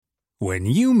When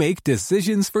you make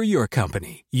decisions for your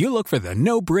company, you look for the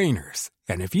no-brainers.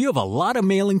 And if you have a lot of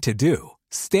mailing to do,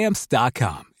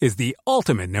 Stamps.com is the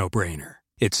ultimate no-brainer.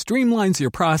 It streamlines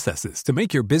your processes to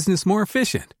make your business more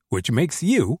efficient, which makes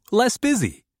you less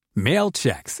busy. Mail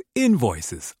checks,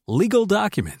 invoices, legal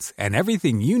documents, and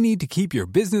everything you need to keep your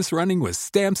business running with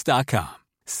Stamps.com.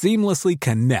 Seamlessly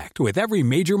connect with every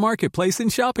major marketplace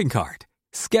and shopping cart.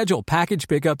 Schedule package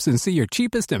pickups and see your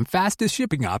cheapest and fastest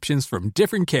shipping options from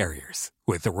different carriers,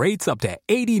 with rates up to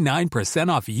 89%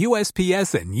 off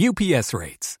USPS and UPS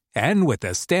rates. And with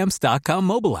the Stamps.com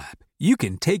mobile app, you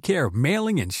can take care of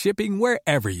mailing and shipping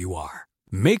wherever you are.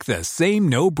 Make the same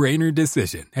no-brainer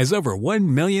decision as over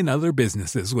 1 million other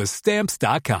businesses with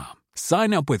Stamps.com.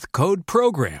 Sign up with code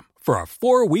PROGRAM for a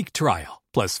 4-week trial,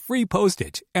 plus free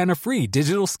postage and a free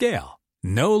digital scale.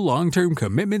 No long-term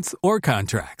commitments or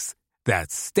contracts.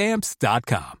 That's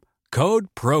Stamps.com. Code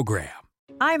PROGRAM.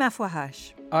 I'm Afua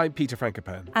Hirsch. I'm Peter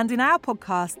Frankopan. And in our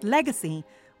podcast, Legacy,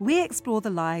 we explore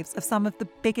the lives of some of the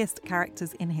biggest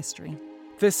characters in history.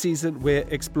 This season, we're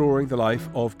exploring the life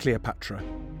of Cleopatra.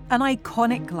 An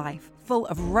iconic life full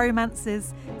of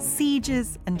romances,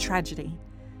 sieges, and tragedy.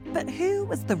 But who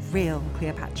was the real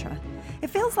Cleopatra?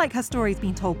 It feels like her story's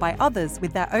been told by others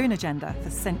with their own agenda for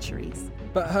centuries.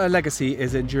 But her legacy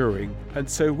is enduring, and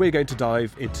so we're going to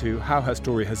dive into how her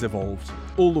story has evolved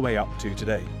all the way up to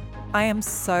today. I am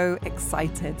so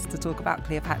excited to talk about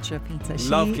Cleopatra, Peter.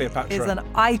 Love Cleopatra. She is an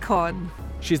icon.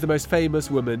 She's the most famous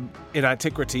woman in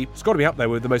antiquity. It's got to be up there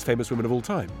with the most famous women of all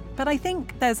time. But I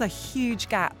think there's a huge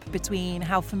gap between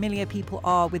how familiar people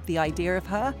are with the idea of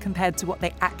her compared to what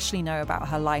they actually know about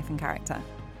her life and character.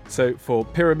 So for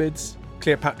Pyramids,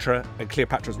 Cleopatra and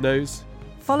Cleopatra's Nose,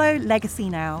 follow Legacy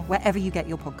now wherever you get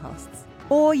your podcasts.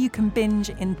 Or you can binge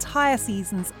entire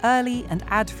seasons early and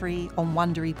ad-free on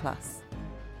Wondery Plus.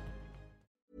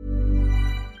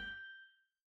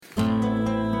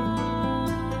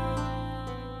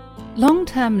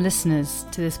 Long-term listeners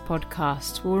to this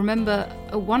podcast will remember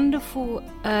a wonderful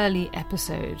early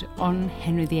episode on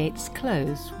Henry VIII's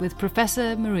clothes with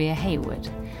Professor Maria Hayward.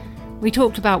 We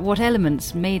talked about what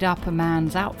elements made up a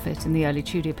man's outfit in the early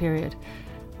Tudor period,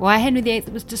 why Henry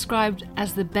VIII was described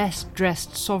as the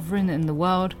best-dressed sovereign in the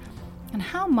world, and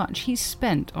how much he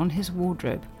spent on his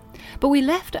wardrobe. But we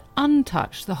left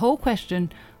untouched the whole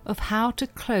question of how to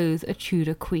clothe a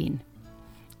Tudor queen.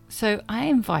 So I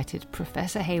invited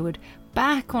Professor Hayward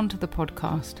back onto the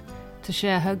podcast to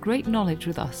share her great knowledge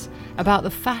with us about the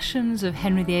fashions of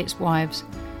Henry VIII's wives,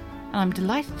 and I'm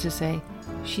delighted to say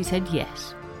she said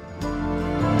yes.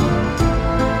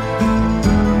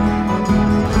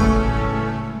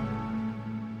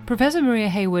 Professor Maria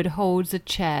Hayward holds a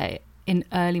chair in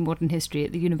early modern history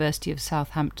at the University of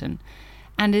Southampton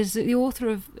and is the author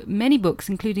of many books,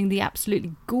 including the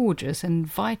absolutely gorgeous and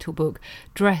vital book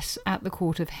Dress at the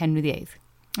Court of Henry VIII.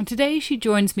 And today she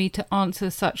joins me to answer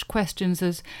such questions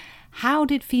as: how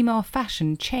did female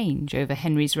fashion change over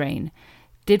Henry's reign?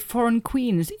 Did foreign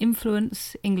queens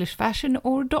influence English fashion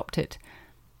or adopt it?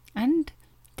 And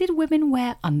did women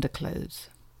wear underclothes?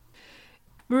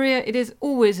 Maria, it is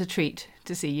always a treat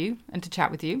to see you and to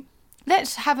chat with you.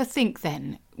 Let's have a think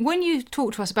then. When you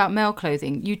talked to us about male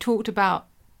clothing, you talked about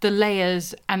the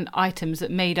layers and items that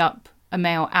made up a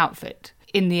male outfit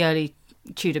in the early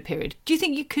Tudor period. Do you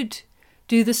think you could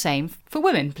do the same for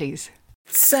women, please?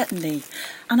 Certainly.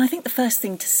 And I think the first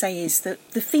thing to say is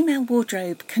that the female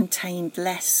wardrobe contained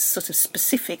less sort of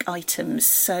specific items.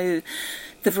 So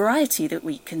the variety that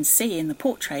we can see in the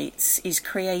portraits is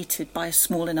created by a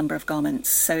smaller number of garments.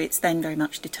 So it's then very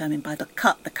much determined by the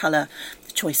cut, the colour,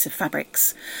 the choice of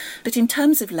fabrics. But in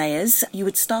terms of layers, you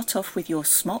would start off with your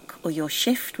smock or your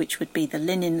shift, which would be the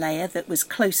linen layer that was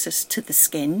closest to the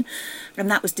skin. And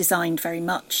that was designed very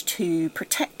much to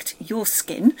protect your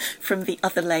skin from the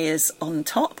other layers on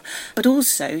top, but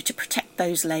also to protect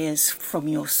those layers from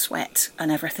your sweat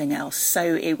and everything else.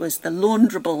 So it was the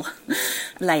launderable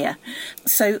layer.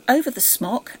 So over the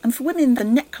smock, and for women, the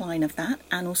neckline of that,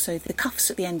 and also the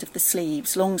cuffs at the end of the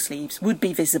sleeves, long sleeves, would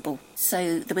be visible.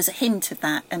 So there was a hint of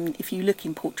that, and if you look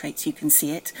in portraits, you can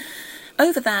see it.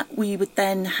 Over that, we would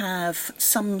then have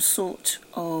some sort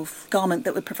of garment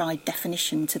that would provide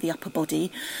definition to the upper body.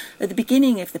 At the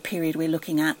beginning of the period we're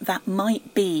looking at, that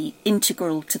might be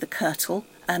integral to the kirtle,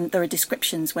 There are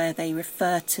descriptions where they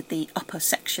refer to the upper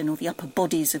section or the upper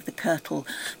bodies of the kirtle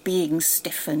being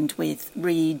stiffened with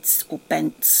reeds or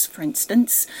bents, for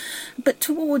instance. But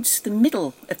towards the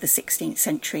middle of the 16th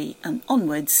century and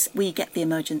onwards, we get the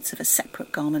emergence of a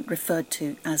separate garment referred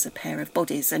to as a pair of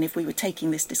bodies. And if we were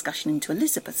taking this discussion into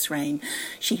Elizabeth's reign,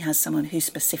 she has someone who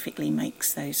specifically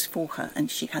makes those for her,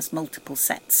 and she has multiple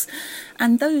sets.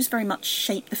 And those very much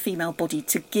shape the female body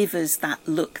to give us that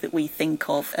look that we think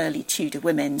of early Tudor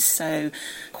women. So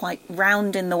quite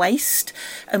round in the waist,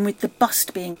 and with the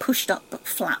bust being pushed up but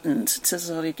flattened to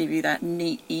sort of give you that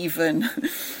neat, even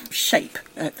shape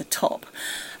at the top.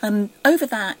 Over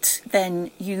that, then,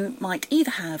 you might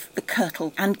either have the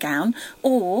kirtle and gown,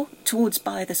 or towards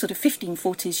by the sort of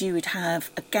 1540s, you would have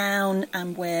a gown,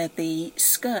 and where the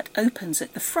skirt opens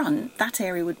at the front, that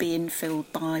area would be infilled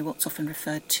by what's often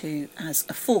referred to as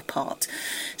a forepart.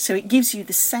 So it gives you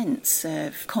the sense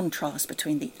of contrast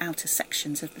between the outer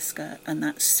sections of the skirt and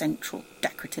that central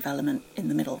decorative element in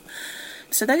the middle.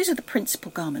 So those are the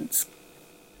principal garments.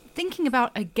 Thinking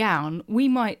about a gown, we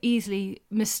might easily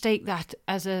mistake that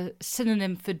as a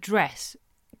synonym for dress.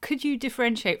 Could you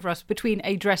differentiate for us between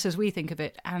a dress as we think of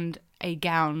it and a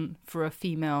gown for a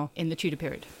female in the Tudor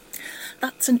period?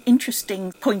 That's an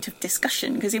interesting point of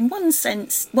discussion, because in one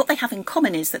sense, what they have in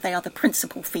common is that they are the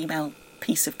principal female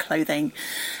piece of clothing.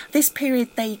 This period,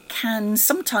 they can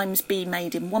sometimes be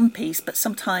made in one piece, but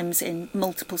sometimes in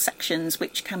multiple sections,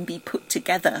 which can be put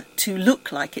together to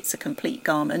look like it's a complete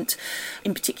garment.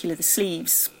 In particular, the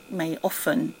sleeves may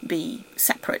often be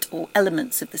separate, or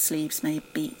elements of the sleeves may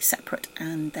be separate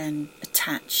and then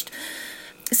attached.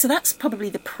 So that's probably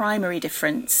the primary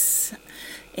difference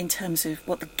in terms of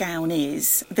what the gown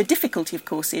is. The difficulty, of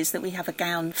course, is that we have a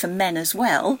gown for men as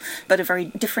well, but a very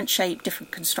different shape,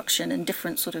 different construction, and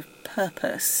different sort of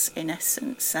purpose in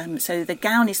essence. So the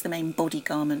gown is the main body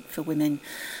garment for women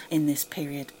in this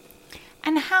period.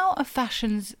 And how are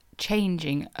fashions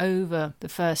changing over the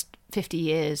first 50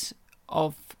 years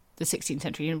of the 16th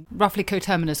century, roughly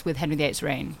coterminous with Henry VIII's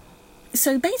reign?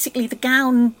 So basically the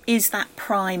gown is that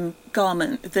prime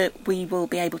garment that we will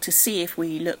be able to see if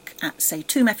we look at, say,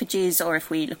 tomb effigies or if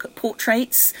we look at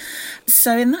portraits.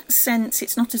 So in that sense,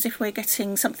 it's not as if we're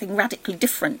getting something radically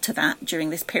different to that during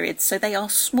this period. So they are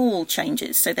small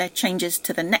changes. So they're changes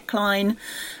to the neckline,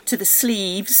 to the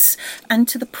sleeves, and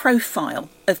to the profile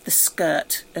of the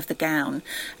skirt of the gown.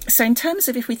 So in terms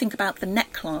of, if we think about the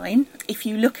neckline, if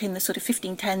you look in the sort of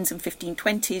 1510s and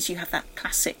 1520s, you have that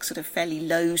classic sort of fairly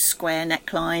low square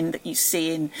neckline that you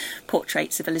see in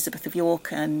portraits of Elizabeth of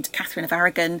York and Catherine of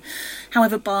Aragon.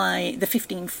 However, by the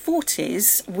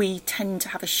 1540s, we tend to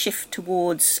have a shift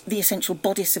towards the essential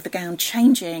bodice of the gown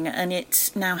changing, and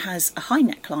it now has a high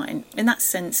neckline. In that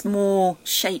sense, more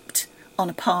shaped on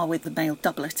a par with the male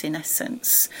doublet in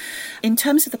essence. In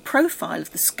terms of the profile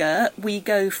of the skirt, we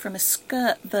go from a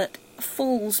skirt that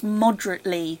falls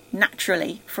moderately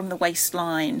naturally from the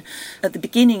waistline at the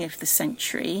beginning of the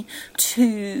century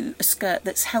to a skirt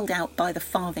that's held out by the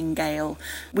farthingale,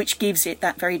 which gives it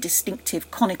that very distinctive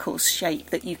conical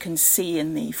shape that you can see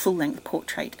in the full-length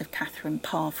portrait of Catherine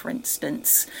Parr, for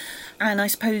instance. And I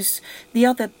suppose the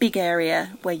other big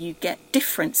area where you get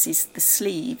difference is the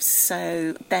sleeves.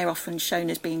 So they're often shown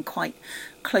as being quite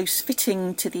close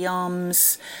fitting to the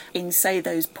arms in, say,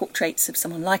 those portraits of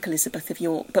someone like Elizabeth of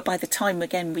York. But by the time,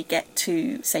 again, we get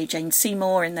to, say, Jane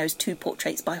Seymour in those two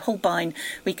portraits by Holbein,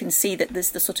 we can see that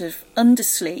there's the sort of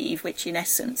undersleeve, which in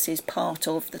essence is part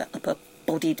of the upper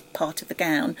bodied part of the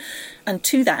gown, and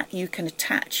to that you can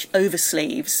attach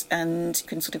oversleeves, and you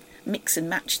can sort of mix and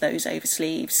match those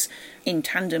oversleeves in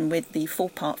tandem with the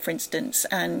forepart, for instance,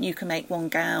 and you can make one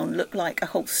gown look like a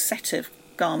whole set of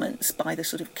garments by the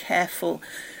sort of careful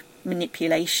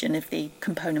manipulation of the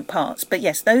component parts. But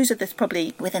yes, those are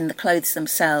probably within the clothes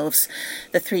themselves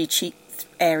the three chief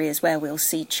areas where we'll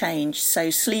see change. So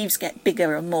sleeves get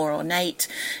bigger and more ornate,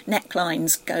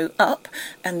 necklines go up,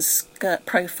 and skirt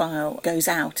profile goes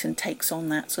out and takes on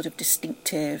that sort of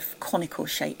distinctive conical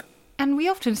shape. And we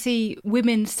often see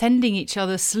women sending each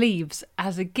other sleeves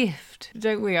as a gift,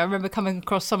 don't we? I remember coming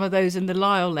across some of those in the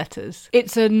Lisle letters.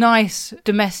 It's a nice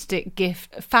domestic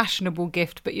gift, a fashionable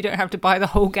gift, but you don't have to buy the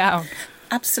whole gown.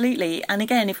 Absolutely. And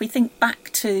again, if we think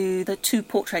back to the two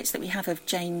portraits that we have of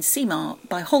Jane Seymour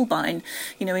by Holbein,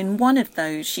 you know, in one of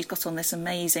those, she's got on this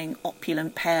amazing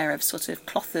opulent pair of sort of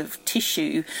cloth of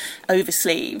tissue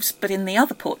oversleeves. But in the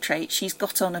other portrait, she's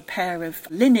got on a pair of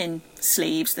linen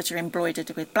sleeves that are embroidered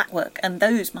with black work, and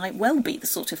those might well be the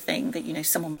sort of thing that, you know,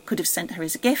 someone could have sent her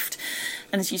as a gift.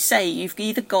 And as you say, you've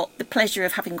either got the pleasure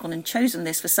of having gone and chosen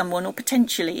this for someone, or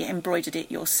potentially embroidered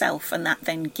it yourself, and that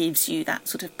then gives you that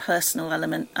sort of personal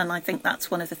element. And I think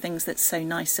that's one of the things that's so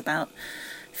nice about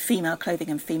female clothing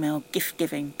and female gift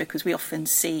giving, because we often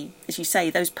see, as you say,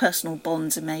 those personal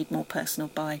bonds are made more personal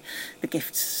by the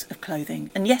gifts of clothing.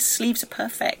 And yes, sleeves are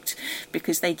perfect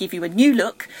because they give you a new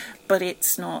look, but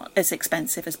it's not as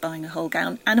expensive as buying a whole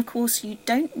gown. And of course, you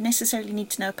don't necessarily need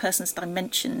to know a person's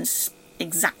dimensions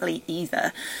exactly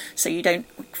either, so you don't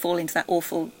fall into that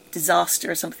awful disaster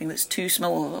of something that's too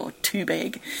small or too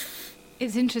big.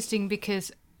 It's interesting because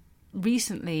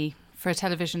recently, for a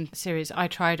television series, I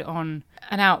tried on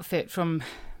an outfit from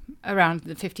around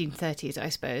the 1530s, I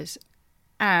suppose.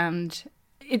 And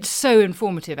it's so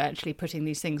informative, actually, putting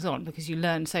these things on, because you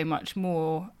learn so much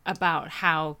more about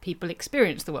how people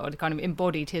experience the world, kind of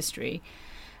embodied history.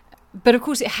 But of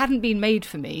course, it hadn't been made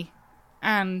for me.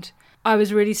 And I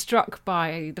was really struck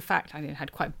by the fact I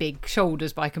had quite big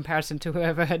shoulders by comparison to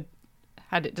whoever had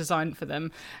it designed for them,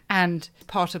 and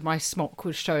part of my smock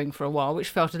was showing for a while, which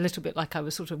felt a little bit like I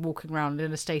was sort of walking around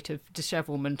in a state of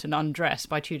dishevelment and undress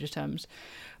by Tudor terms.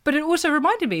 But it also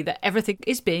reminded me that everything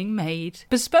is being made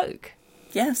bespoke.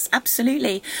 Yes,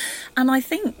 absolutely. And I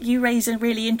think you raise a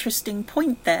really interesting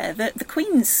point there, that the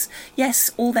Queens,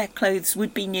 yes, all their clothes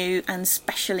would be new and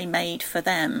specially made for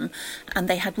them, and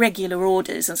they had regular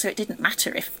orders, and so it didn't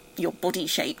matter if your body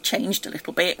shape changed a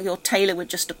little bit, your tailor would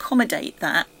just accommodate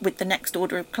that with the next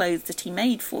order of clothes that he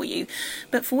made for you.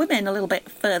 But for women a little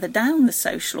bit further down the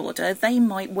social order, they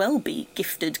might well be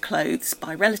gifted clothes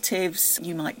by relatives,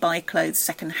 you might buy clothes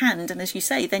second hand, and as you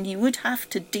say, then you would have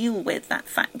to deal with that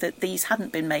fact that these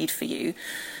hadn't been made for you,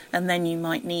 and then you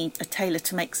might need a tailor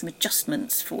to make some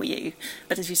adjustments for you.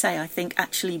 But as you say, I think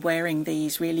actually wearing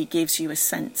these really gives you a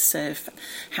sense of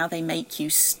how they make you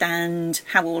stand,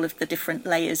 how all of the different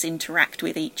layers interact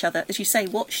with each other. As you say,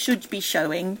 what should be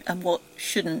showing and what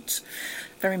shouldn't.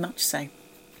 Very much so.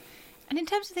 And in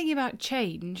terms of thinking about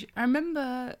change, I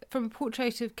remember from a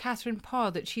portrait of Catherine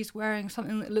Parr that she's wearing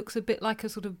something that looks a bit like a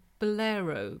sort of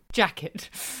bolero jacket,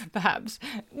 perhaps.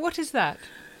 What is that?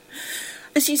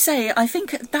 As you say, I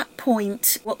think at that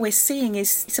point what we're seeing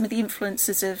is some of the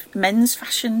influences of men's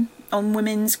fashion on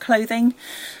women's clothing.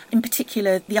 In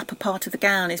particular, the upper part of the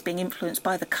gown is being influenced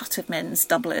by the cut of men's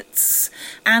doublets.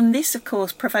 And this, of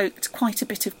course, provoked quite a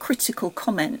bit of critical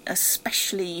comment,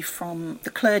 especially from the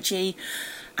clergy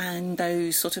and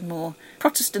those sort of more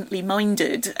Protestantly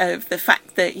minded, of the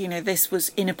fact that, you know, this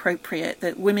was inappropriate,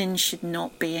 that women should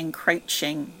not be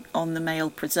encroaching on the male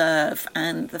preserve,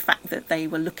 and the fact that they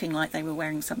were looking like they were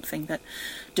wearing something that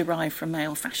derived from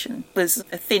male fashion was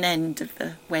a thin end of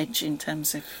the wedge in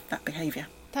terms of that behaviour.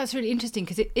 That's really interesting,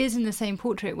 because it is in the same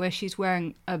portrait where she's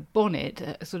wearing a bonnet,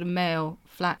 a sort of male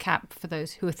flat cap for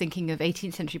those who are thinking of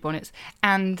 18th century bonnets.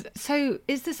 And so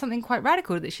is there something quite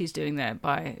radical that she's doing there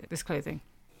by this clothing?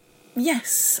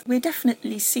 Yes, we're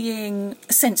definitely seeing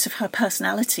a sense of her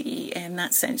personality in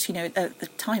that sense. You know, at the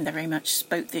time they very much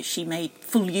spoke that she made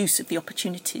full use of the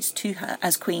opportunities to her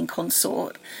as queen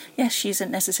consort. Yes, she isn't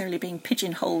necessarily being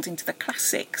pigeonholed into the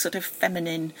classic sort of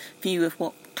feminine view of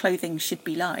what clothing should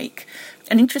be like.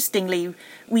 And interestingly,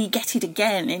 we get it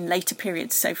again in later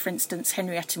periods. So, for instance,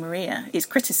 Henrietta Maria is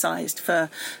criticised for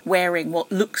wearing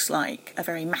what looks like a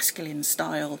very masculine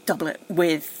style doublet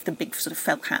with the big sort of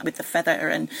felt hat with the feather.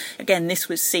 And again, this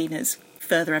was seen as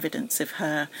further evidence of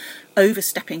her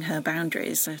overstepping her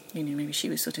boundaries. You know, maybe she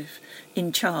was sort of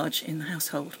in charge in the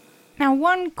household. Now,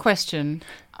 one question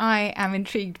I am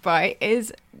intrigued by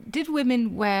is, did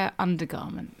women wear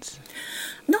undergarments?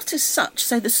 Not as such.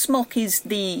 So the smock is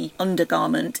the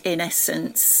undergarment in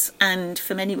essence, and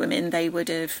for many women they would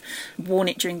have worn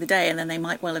it during the day and then they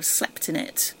might well have slept in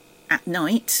it at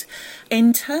night.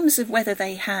 In terms of whether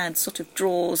they had sort of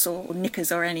drawers or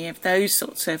knickers or any of those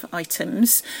sorts of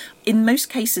items, in most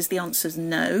cases the answer is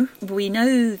no. We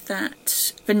know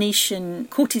that Venetian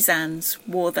courtesans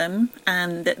wore them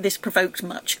and that this provoked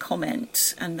much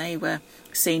comment, and they were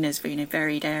seen as, you know,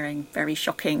 very daring, very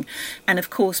shocking, and of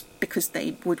course because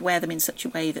they would wear them in such a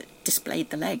way that displayed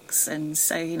the legs. And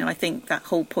so, you know, I think that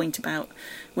whole point about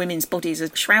women's bodies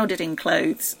are shrouded in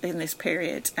clothes in this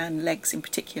period, and legs in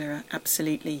particular are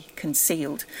absolutely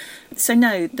concealed. So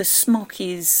no, the smock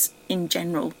is in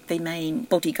general the main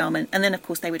body garment, and then of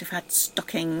course they would have had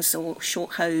stockings or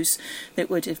short hose that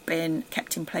would have been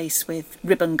kept in place with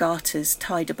ribbon garters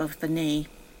tied above the knee.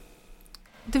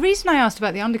 The reason I asked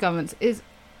about the undergarments is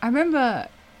I remember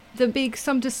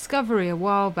some discovery a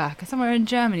while back, somewhere in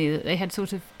Germany, that they had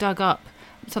sort of dug up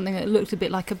something that looked a bit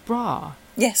like a bra.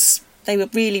 Yes. They were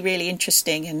really, really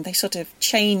interesting, and they sort of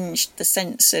changed the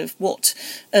sense of what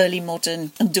early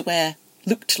modern underwear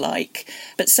looked like.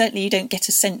 But certainly you don't get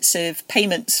a sense of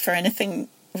payments for anything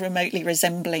remotely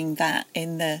resembling that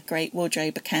in the Great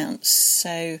Wardrobe accounts.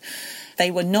 So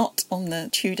they were not on the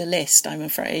Tudor list, I'm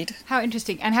afraid. How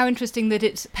interesting. And how interesting that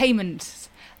it's payments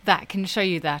that can show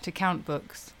you that, account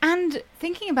books. And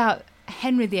thinking about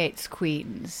Henry VIII's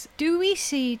queens, do we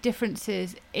see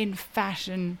differences in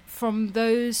fashion from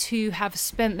those who have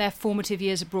spent their formative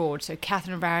years abroad? So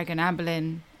Catherine of Aragon, Anne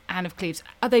Boleyn, Anne of Cleves.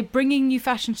 Are they bringing new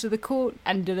fashions to the court,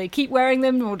 and do they keep wearing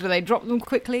them, or do they drop them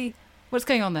quickly? What's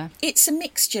going on there? It's a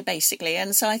mixture, basically,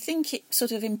 and so I think it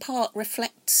sort of in part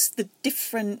reflects the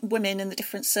different women and the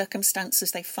different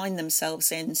circumstances they find themselves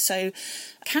in. So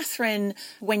Catherine,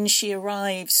 when she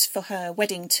arrives for her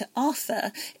wedding to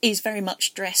Arthur, is very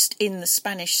much dressed in the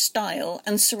Spanish style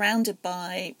and surrounded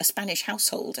by a Spanish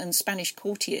household and Spanish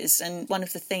courtiers. And one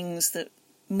of the things that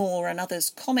Moore and others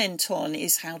comment on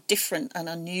is how different and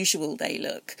unusual they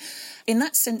look. In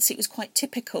that sense, it was quite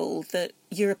typical that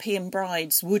European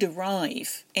brides would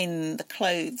arrive in the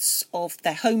clothes of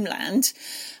their homeland,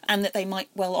 and that they might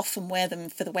well often wear them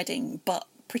for the wedding, but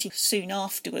pretty soon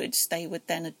afterwards they would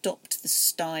then adopt the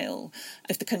style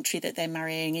of the country that they're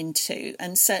marrying into.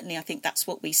 And certainly I think that's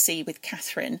what we see with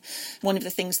Catherine. One of the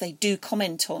things they do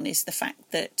comment on is the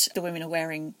fact that the women are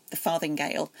wearing the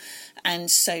farthingale,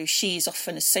 and so she's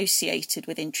often associated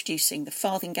with introducing the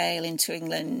farthingale into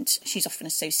England. She's often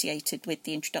associated with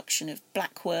the introduction of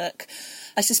black work.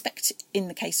 I suspect in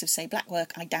the case of, say, black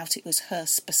work, I doubt it was her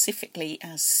specifically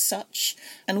as such.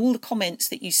 And all the comments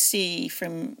that you see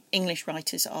from English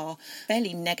writers are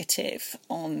fairly negative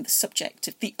on the subject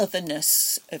of the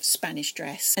otherness of Spanish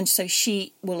dress. And so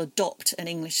she will adopt an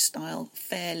English style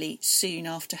fairly soon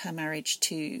after her marriage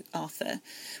to Arthur.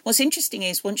 What's interesting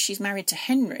is once she's married to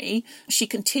Henry, she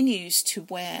continues to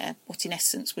wear what in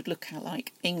essence would look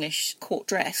like English court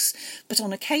dress, but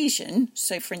on occasion,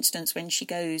 so for instance when she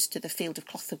goes to the Field of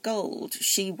Cloth of Gold,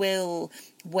 she will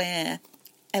wear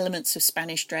elements of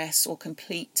Spanish dress or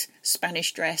complete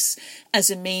Spanish dress as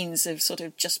a means of sort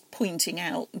of just pointing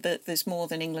out that there's more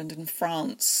than England and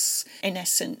France, in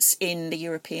essence, in the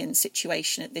European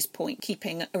situation at this point,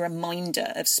 keeping a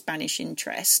reminder of Spanish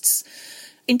interests.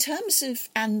 In terms of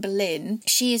Anne Boleyn,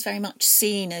 she is very much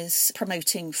seen as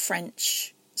promoting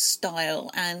French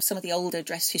style, and some of the older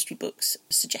dress history books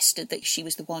suggested that she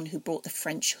was the one who brought the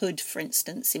French hood, for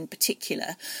instance, in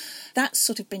particular. That's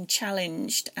sort of been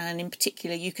challenged, and in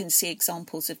particular you can see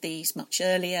examples of these much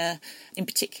earlier. In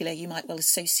particular, you might well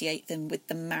associate them with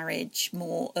the marriage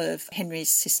more of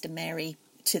Henry's sister Mary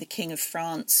to the King of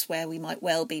France, where we might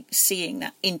well be seeing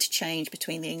that interchange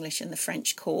between the English and the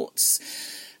French courts.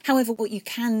 However, what you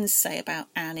can say about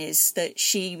Anne is that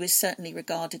she was certainly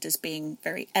regarded as being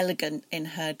very elegant in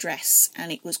her dress,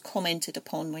 and it was commented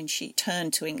upon when she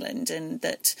returned to England, and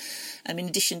that in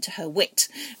addition to her wit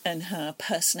and her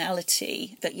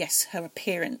personality, that yes, her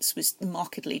appearance was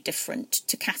markedly different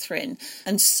to Catherine,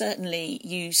 and certainly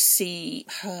you see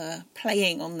her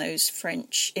playing on those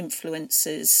French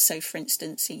influences. So for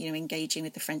instance, engaging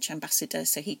with the French ambassador,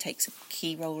 so he takes a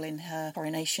key role in her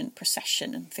coronation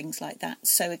procession and things like that.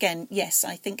 So again, yes,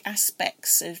 I think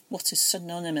aspects of what is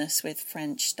synonymous with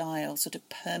French style sort of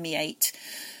permeate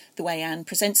the way Anne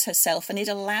presents herself, and it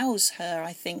allows her,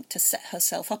 I think, to set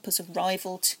herself up as a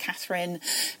rival to Catherine,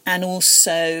 and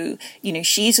also,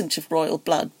 she isn't of royal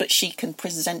blood, but she can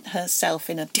present herself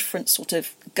in a different sort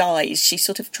of guise. She's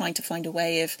sort of trying to find a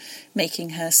way of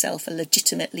making herself a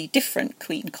legitimately different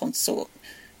queen consort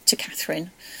to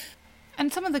Catherine.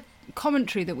 And some of the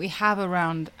commentary that we have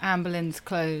around Anne Boleyn's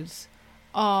clothes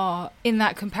are in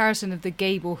that comparison of the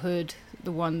gable hood,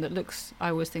 the one that looks, I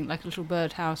always think, like a little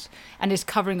birdhouse and is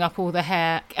covering up all the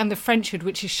hair, and the French hood,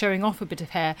 which is showing off a bit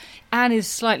of hair. Anne is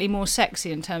slightly more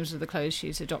sexy in terms of the clothes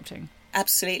she's adopting.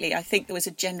 Absolutely. I think there was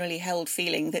a generally held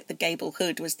feeling that the gable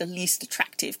hood was the least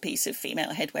attractive piece of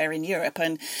female headwear in Europe.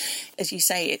 And as you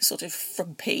say, it's sort of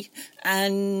frumpy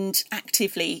and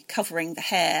actively covering the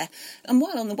hair. And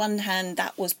while on the one hand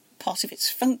that was part of its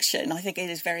function, I think it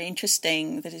is very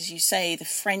interesting that, as you say, the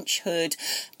French hood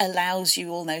allows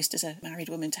you almost as a married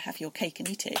woman to have your cake and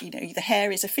eat it. The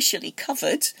hair is officially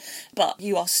covered, but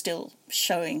you are still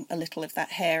showing a little of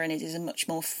that hair, and it is a much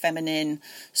more feminine,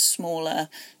 smaller,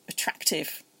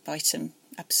 attractive item.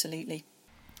 Absolutely.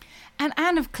 And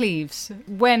Anne of Cleves,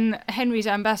 when Henry's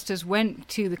ambassadors went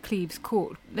to the Cleves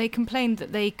court, they complained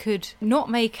that they could not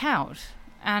make out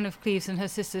Anne of Cleves and her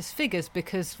sister's figures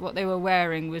because what they were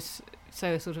wearing was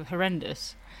so sort of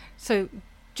horrendous. So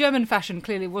German fashion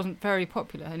clearly wasn't very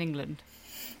popular in England.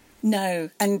 No.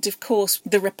 And of course,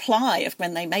 the reply of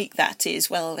when they make that is,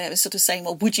 well, they were sort of saying,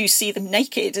 well, would you see them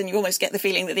naked? And you almost get the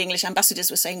feeling that the English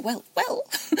ambassadors were saying, well,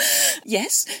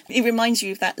 yes. It reminds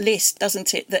you of that list,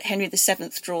 doesn't it, that Henry VII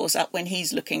draws up when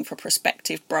he's looking for a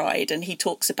prospective bride. And he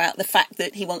talks about the fact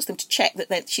that he wants them to check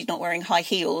that she's not wearing high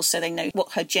heels so they know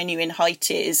what her genuine height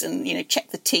is, and,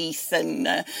 check the teeth and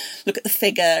look at the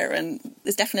figure. And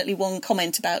there's definitely one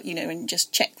comment about, and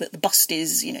just check that the bust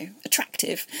is,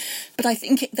 attractive. But I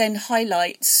think it then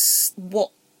highlights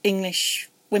what English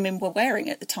women were wearing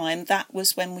at the time. That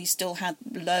was when we still had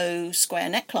low square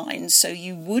necklines, so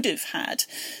you would have had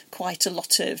quite a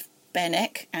lot of bare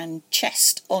neck and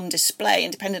chest on display,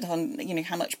 and depending on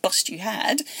how much bust you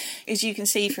had. As you can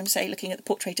see from, say, looking at the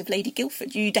portrait of Lady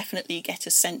Guildford, you definitely get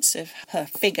a sense of her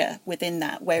figure within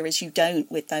that, whereas you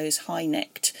don't with those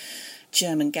high-necked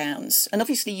German gowns. And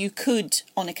obviously you could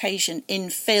on occasion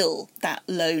infill that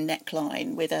low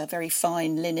neckline with a very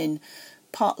fine linen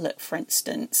partlet, for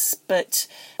instance, but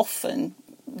often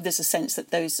there's a sense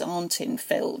that those aren't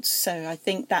infilled. So I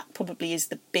think that probably is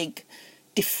the big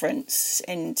difference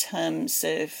in terms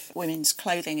of women's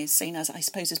clothing, is seen as, I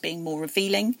suppose, as being more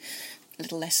revealing, a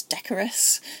little less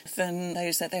decorous than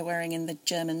those that they're wearing in the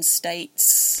German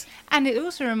states. And it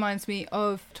also reminds me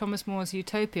of Thomas More's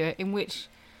Utopia, in which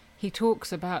he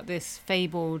talks about this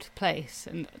fabled place,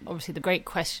 and obviously the great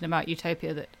question about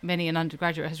Utopia that many an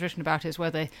undergraduate has written about is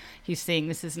whether he's seeing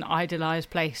this as an idealised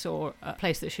place or a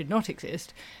place that should not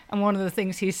exist. And one of the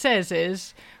things he says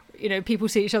is, people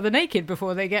see each other naked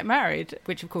before they get married,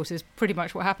 which of course is pretty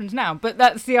much what happens now. But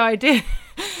that's the idea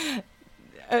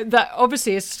that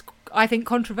obviously is, I think,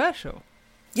 controversial.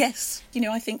 Yes,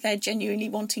 I think they're genuinely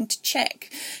wanting to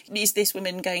check, is this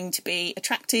woman going to be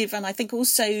attractive? And I think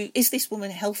also, is this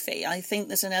woman healthy? I think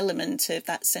there's an element of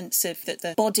that sense of that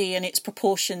the body and its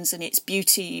proportions and its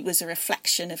beauty was a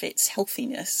reflection of its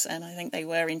healthiness. And I think they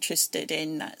were interested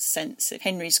in that sense of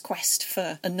Henry's quest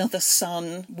for another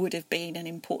son would have been an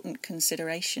important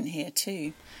consideration here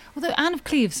too. Although Anne of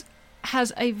Cleves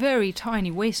has a very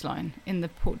tiny waistline in the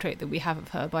portrait that we have of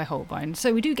her by Holbein,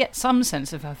 so we do get some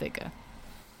sense of her figure.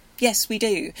 Yes, we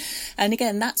do. And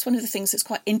again, that's one of the things that's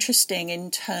quite interesting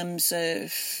in terms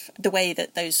of the way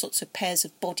that those sorts of pairs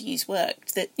of bodies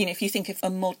worked. That, if you think of a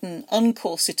modern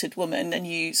uncorseted woman and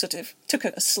you sort of took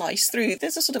a slice through,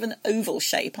 there's a sort of an oval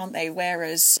shape, aren't they?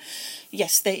 Whereas,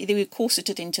 yes, they were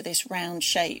corseted into this round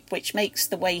shape, which makes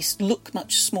the waist look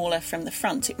much smaller from the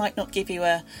front. It might not give you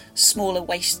a smaller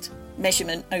waist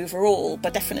measurement overall,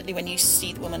 but definitely when you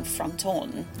see the woman front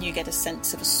on, you get a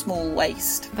sense of a small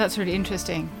waist. That's really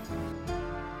interesting.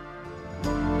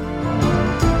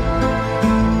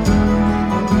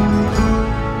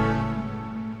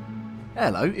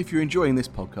 Hello, if you're enjoying this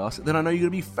podcast, then I know you're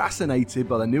going to be fascinated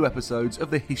by the new episodes of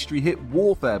the History Hit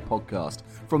Warfare podcast,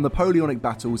 from Napoleonic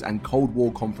battles and Cold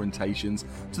War confrontations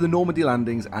to the Normandy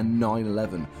landings and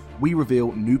 9/11. We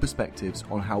reveal new perspectives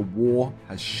on how war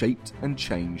has shaped and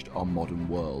changed our modern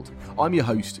world. I'm your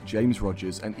host, James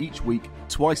Rogers, and each week,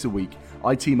 twice a week,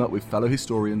 I team up with fellow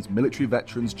historians, military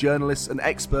veterans, journalists and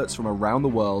experts from around the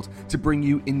world to bring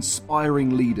you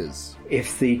inspiring leaders.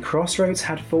 If the crossroads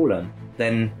had fallen,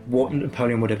 then what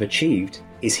Napoleon would have achieved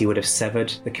is he would have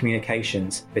severed the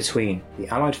communications between the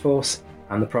Allied force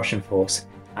and the Prussian force,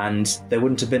 and there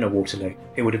wouldn't have been a Waterloo.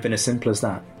 It would have been as simple as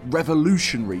that.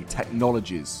 Revolutionary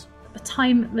technologies. At the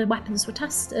time the weapons were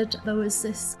tested, there was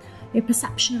this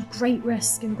perception of great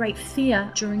risk and great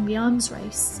fear during the arms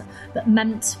race that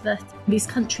meant that these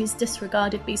countries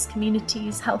disregarded these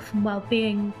communities' health and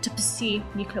well-being to pursue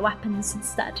nuclear weapons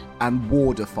instead. And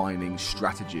war-defining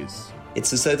strategies.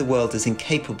 It's as though the world is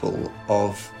incapable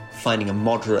of finding a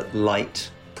moderate light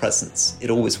presence. It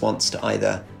always wants to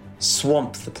either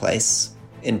swamp the place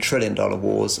in trillion-dollar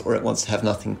wars, or it wants to have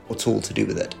nothing at all to do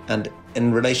with it. And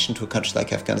in relation to a country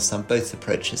like Afghanistan, both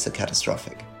approaches are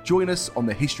catastrophic. Join us on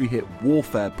the History Hit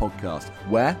Warfare podcast,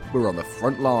 where we're on the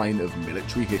front line of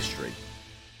military history.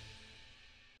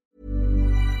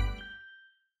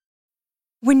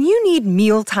 When you need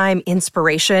mealtime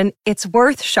inspiration, it's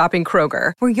worth shopping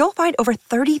Kroger, where you'll find over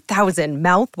 30,000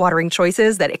 mouth-watering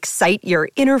choices that excite your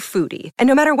inner foodie. And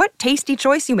no matter what tasty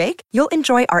choice you make, you'll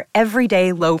enjoy our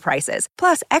everyday low prices,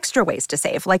 plus extra ways to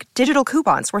save, like digital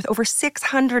coupons worth over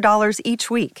 $600 each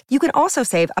week. You can also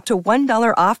save up to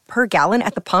 $1 off per gallon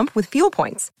at the pump with fuel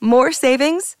points. More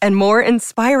savings and more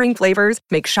inspiring flavors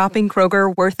make shopping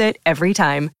Kroger worth it every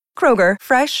time. Kroger,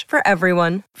 fresh for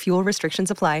everyone. Fuel restrictions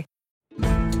apply.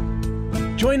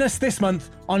 Join us this month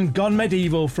on Gone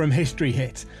Medieval from History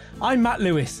Hit. I'm Matt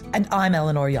Lewis. And I'm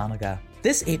Eleanor Yanaga.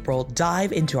 This April,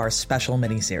 dive into our special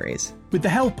mini-series. With the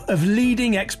help of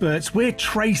leading experts, we're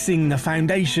tracing the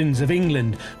foundations of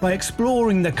England by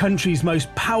exploring the country's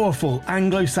most powerful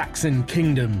Anglo-Saxon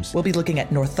kingdoms. We'll be looking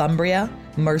at Northumbria,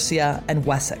 Mercia, and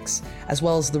Wessex, as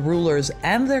well as the rulers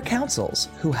and their councils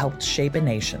who helped shape a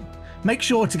nation. Make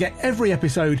sure to get every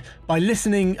episode by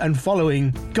listening and following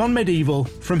Gone Medieval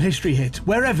from History Hit,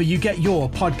 wherever you get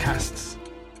your podcasts.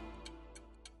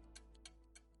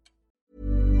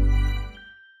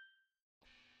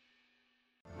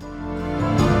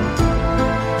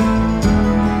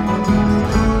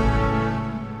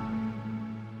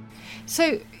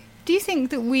 So, do you think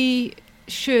that we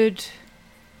should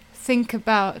think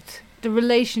about the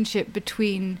relationship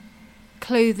between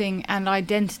clothing and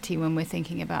identity when we're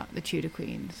thinking about the Tudor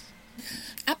queens?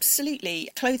 Absolutely.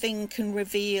 Clothing can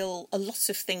reveal a lot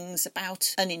of things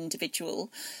about an individual.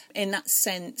 In that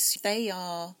sense, they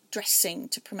are dressing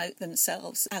to promote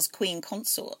themselves as Queen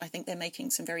Consort. I think they're making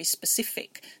some very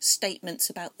specific statements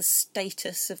about the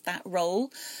status of that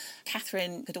role.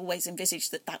 Catherine had always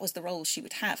envisaged that that was the role she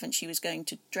would have, and she was going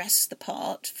to dress the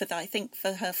part. I think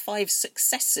for her 5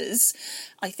 successors,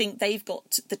 I think they've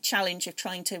got the challenge of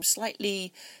trying to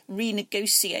slightly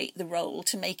renegotiate the role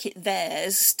to make it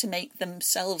theirs, to make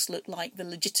themselves look like the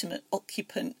legitimate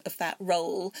occupant of that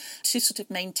role, to sort of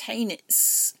maintain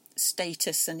its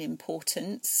status and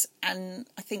importance. And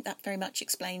I think that very much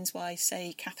explains why,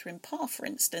 say, Catherine Parr, for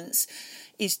instance,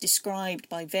 is described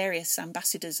by various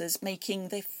ambassadors as making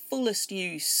the fullest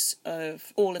use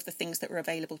of all of the things that were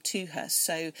available to her.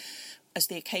 So, as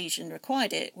the occasion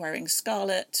required it, wearing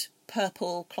scarlet,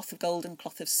 purple, cloth of gold and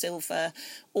cloth of silver,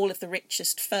 all of the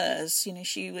richest furs. You know,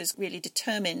 she was really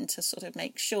determined to sort of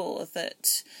make sure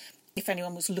that if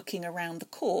anyone was looking around the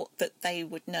court, that they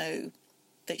would know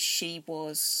that she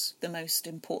was the most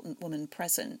important woman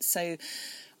present. So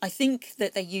I think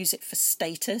that they use it for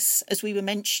status. As we were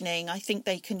mentioning, I think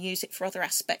they can use it for other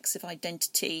aspects of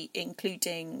identity,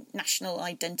 including national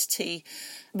identity,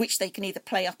 which they can either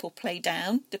play up or play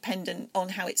down, dependent on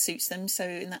how it suits them. So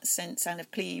in that sense, Anne of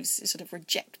Cleves sort of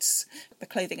rejects the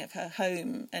clothing of her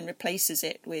home and replaces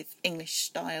it with English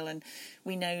style, and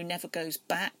we know never goes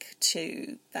back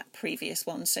to that previous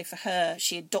one. So for her,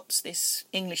 she adopts this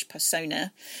English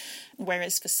persona,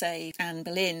 whereas for, say, Anne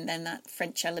Boleyn, then that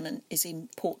French element is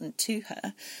important to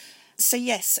her. So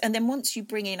yes, and then once you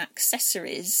bring in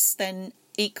accessories, then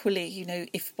equally, you know,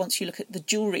 if once you look at the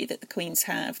jewellery that the queens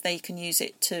have, they can use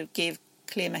it to give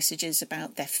clear messages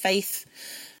about their faith.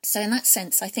 So in that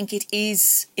sense, I think it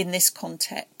is, in this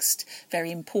context,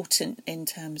 very important in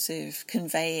terms of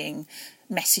conveying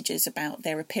messages about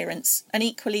their appearance. And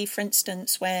equally, for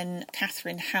instance, when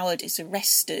Catherine Howard is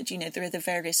arrested, you know, there are the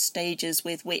various stages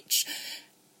with which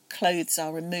clothes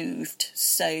are removed.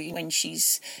 So when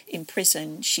she's in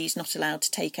prison, she's not allowed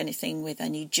to take anything with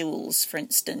any jewels, for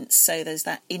instance. So there's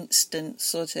that instant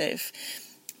sort of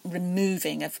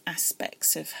removing of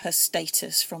aspects of her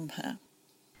status from her.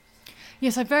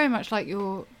 Yes, I very much like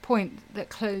your point that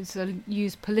clothes are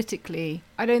used politically.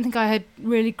 I don't think I had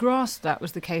really grasped that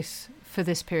was the case for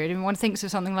this period. I mean, one thinks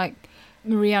of something like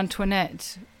Marie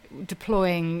Antoinette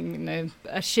deploying, you know,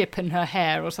 a ship in her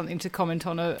hair or something to comment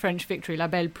on a French victory, La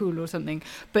Belle Poule or something.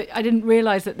 But I didn't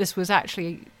realise that this was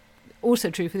actually also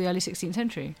true for the early 16th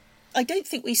century. I don't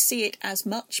think we see it as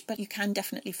much, but you can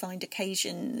definitely find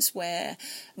occasions where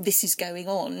this is going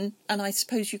on. And I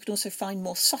suppose you can also find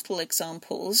more subtle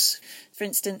examples. For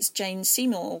instance, Jane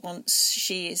Seymour, once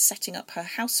she is setting up her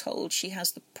household, she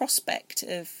has the prospect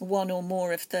of one or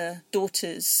more of the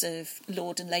daughters of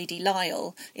Lord and Lady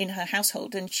Lisle in her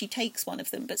household, and she takes one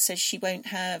of them but says she won't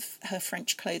have her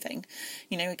French clothing.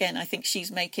 You know, again, I think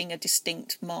she's making a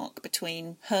distinct mark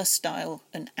between her style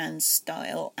and Anne's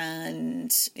style,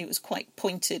 and it was quite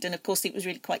pointed. And of course it was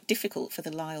really quite difficult for the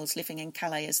Lisles living in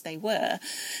Calais as they were.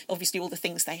 Obviously all the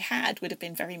things they had would have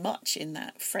been very much in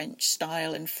that French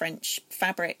style and French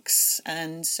fabrics.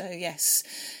 And so yes,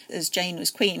 as Jane was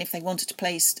queen, if they wanted to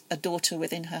place a daughter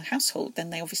within her household,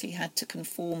 then they obviously had to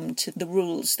conform to the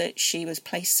rules that she was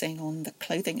placing on the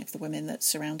clothing of the women that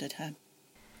surrounded her.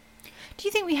 Do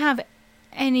you think we have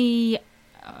any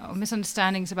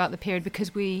misunderstandings about the period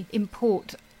because we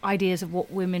import ideas of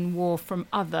what women wore from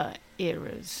other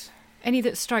eras? Any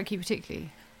that strike you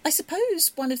particularly? I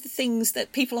suppose one of the things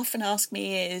that people often ask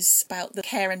me is about the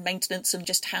care and maintenance and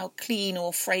just how clean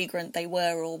or fragrant they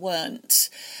were or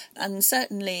weren't. And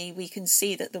certainly we can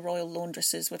see that the royal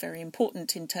laundresses were very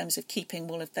important in terms of keeping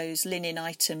all of those linen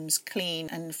items clean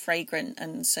and fragrant.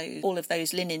 And so all of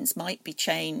those linens might be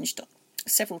changed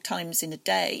several times in a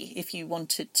day if you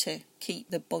wanted to keep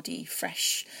the body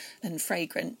fresh and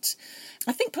fragrant.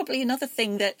 I think probably another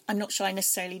thing that I'm not sure I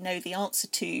necessarily know the answer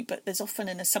to, but there's often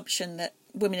an assumption that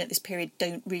women at this period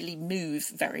don't really move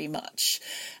very much.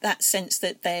 That sense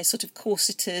that they're sort of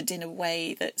corseted in a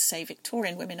way that, say,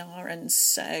 Victorian women are, and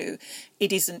so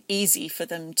it isn't easy for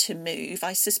them to move.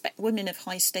 I suspect women of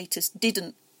high status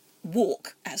didn't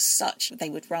walk as such. They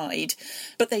would ride,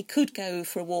 but they could go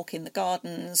for a walk in the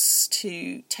gardens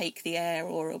to take the air,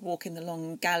 or a walk in the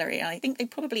long gallery. I think they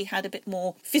probably had a bit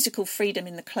more physical freedom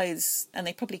in the clothes, and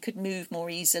they probably could move more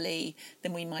easily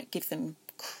than we might give them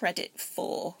credit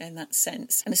for in that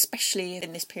sense. And especially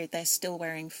in this period, they're still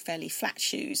wearing fairly flat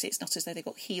shoes. It's not as though they've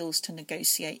got heels to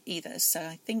negotiate either. So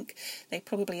I think they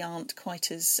probably aren't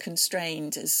quite as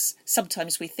constrained as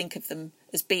sometimes we think of them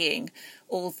as being,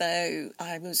 although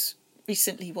I was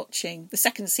recently watching the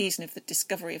second season of The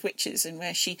Discovery of Witches, and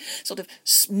where she sort of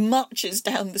marches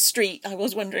down the street, I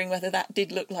was wondering whether that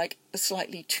did look like a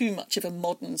slightly too much of a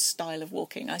modern style of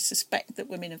walking. I suspect that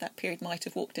women of that period might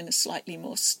have walked in a slightly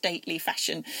more stately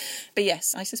fashion. But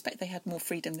yes, I suspect they had more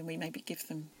freedom than we maybe give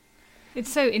them.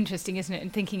 It's so interesting, isn't it, in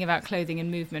thinking about clothing and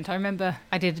movement. I remember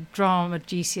I did a drama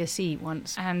GCSE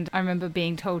once, and I remember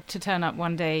being told to turn up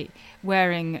one day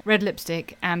wearing red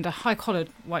lipstick and a high-collared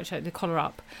white shirt, the collar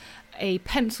up, a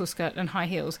pencil skirt and high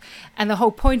heels. And the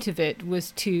whole point of it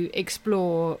was to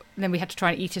explore. Then we had to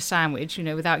try and eat a sandwich,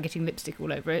 without getting lipstick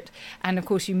all over it. And of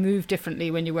course you move differently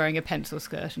when you're wearing a pencil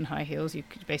skirt and high heels. You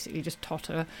could basically just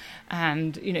totter,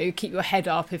 and you keep your head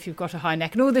up if you've got a high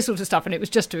neck and all this sort of stuff. And it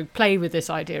was just to play with this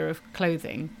idea of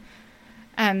clothing.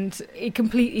 And it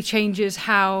completely changes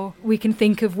how we can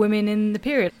think of women in the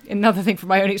period. Another thing from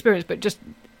my own experience, but just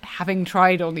having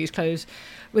tried on these clothes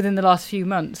within the last few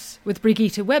months with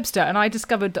Brigitte Webster, and I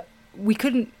discovered that we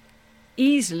couldn't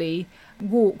easily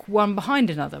walk one behind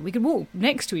another. We could walk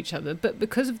next to each other, but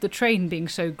because of the train being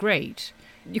so great,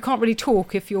 you can't really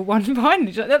talk if you're one behind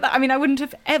each other. I mean, I wouldn't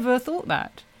have ever thought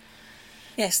that.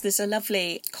 Yes, there's a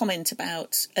lovely comment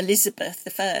about Elizabeth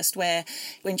I, where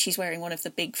when she's wearing one of the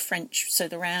big French, so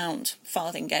the round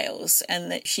farthingales, and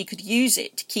that she could use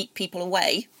it to keep people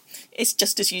away. It's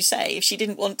just as you say, if she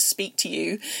didn't want to speak to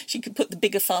you, she could put the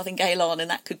bigger farthingale on, and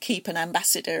that could keep an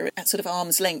ambassador at sort of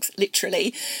arm's length,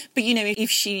 literally. But, if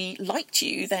she liked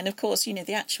you, then, of course,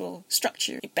 the actual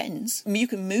structure, it bends. You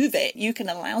can move it. You can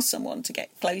allow someone to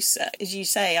get closer. As you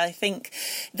say, I think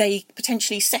they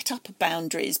potentially set up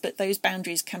boundaries, but those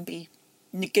boundaries can be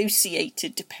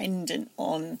negotiated dependent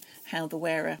on how the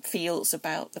wearer feels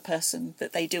about the person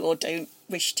that they do or don't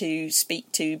wish to speak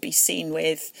to, be seen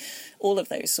with, all of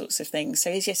those sorts of things. So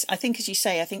yes, I think, as you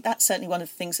say, I think that's certainly one of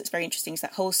the things that's very interesting, is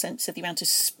that whole sense of the amount of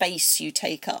space you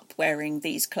take up wearing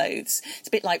these clothes. It's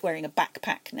a bit like wearing a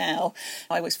backpack now.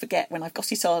 I always forget when I've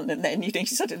got it on, and then you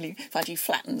suddenly find you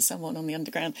flatten someone on the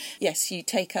underground. Yes, you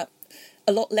take up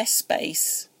a lot less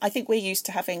space. I think we're used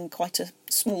to having quite a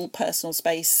small personal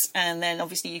space, and then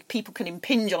obviously people can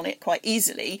impinge on it quite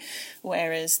easily,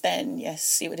 whereas then,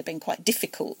 yes, it would have been quite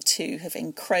difficult to have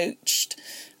encroached,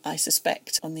 I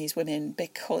suspect, on these women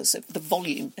because of the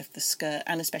volume of the skirt,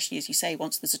 and especially, as you say,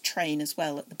 once there's a train as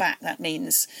well at the back, that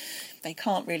means they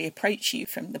can't really approach you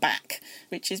from the back,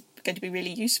 which is going to be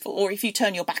really useful. Or if you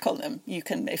turn your back on them, you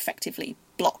can effectively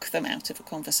block them out of a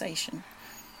conversation.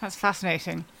 That's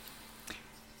fascinating.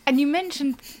 And you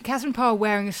mentioned Catherine Parr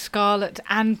wearing a scarlet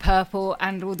and purple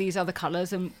and all these other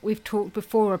colours, and we've talked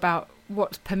before about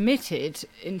what's permitted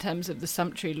in terms of the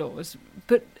sumptuary laws,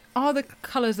 but are there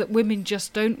colours that women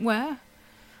just don't wear?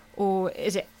 Or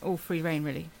is it all free rein,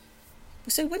 really?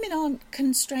 So women aren't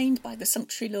constrained by the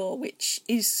sumptuary law, which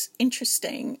is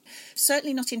interesting.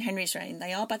 Certainly not in Henry's reign.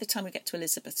 They are by the time we get to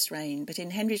Elizabeth's reign. But in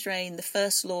Henry's reign, the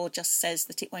first law just says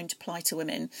that it won't apply to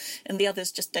women, and the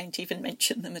others just don't even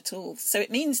mention them at all. So it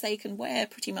means they can wear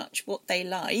pretty much what they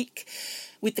like,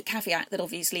 with the caveat that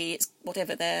obviously it's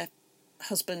whatever their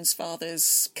husbands,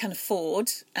 fathers can afford,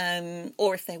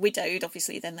 or if they're widowed,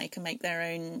 obviously then they can make their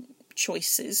own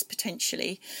choices,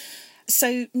 potentially.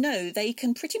 So, no, they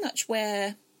can pretty much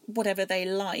wear whatever they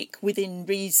like within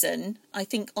reason. I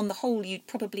think on the whole you'd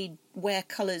probably wear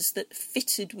colours that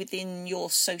fitted within your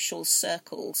social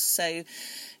circles. So you're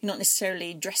not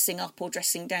necessarily dressing up or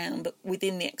dressing down, but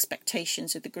within the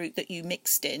expectations of the group that you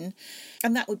mixed in.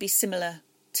 And that would be similar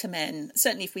to men.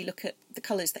 Certainly if we look at the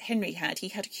colours that Henry had, he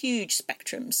had a huge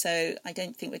spectrum, so I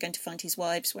don't think we're going to find his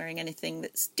wives wearing anything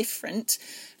that's different.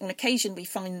 On occasion we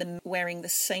find them wearing the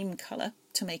same colour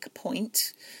to make a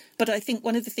point. But I think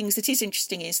one of the things that is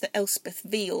interesting is that Elspeth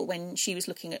Veal, when she was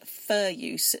looking at fur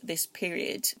use at this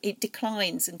period, it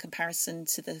declines in comparison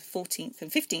to the 14th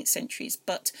and 15th centuries,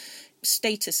 but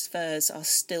status furs are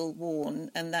still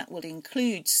worn, and that will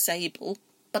include sable.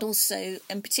 But also,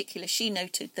 in particular, she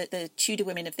noted that the Tudor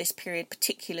women of this period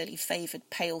particularly favoured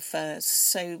pale furs.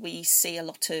 So we see a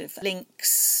lot of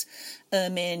lynx,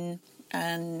 ermine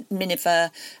and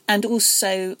miniver, and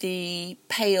also the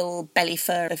pale belly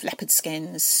fur of leopard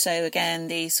skins. So again,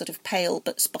 these sort of pale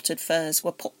but spotted furs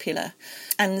were popular.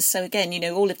 And so again,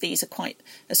 all of these are quite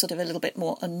a sort of a little bit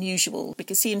more unusual. We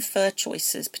can see in fur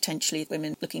choices potentially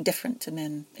women looking different to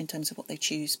men in terms of what they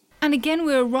choose. And again,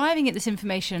 we're arriving at this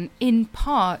information in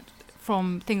part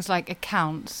from things like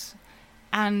accounts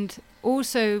and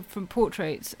also from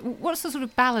portraits. What's the sort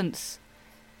of balance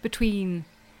between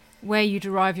where you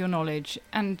derive your knowledge,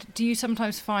 and do you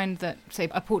sometimes find that, say,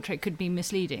 a portrait could be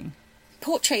misleading?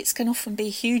 Portraits can often be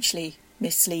hugely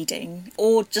misleading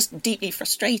or just deeply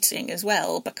frustrating as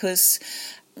well, because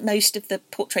most of the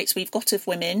portraits we've got of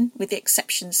women, with the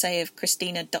exception, say, of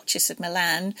Christina, Duchess of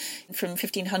Milan, from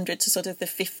 1500 to sort of the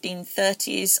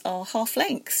 1530s, are half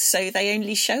length. So they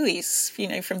only show is,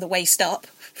 from the waist up,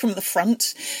 from the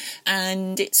front.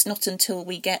 And it's not until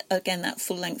we get, again, that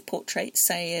full-length portrait,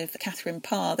 say, of Catherine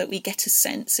Parr, that we get a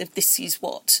sense of this is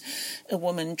what a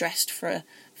woman dressed for a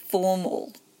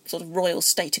formal sort of royal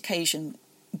state occasion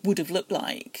would have looked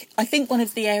like. I think one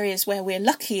of the areas where we're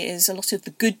lucky is a lot of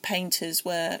the good painters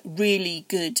were really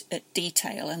good at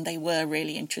detail, and they were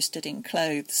really interested in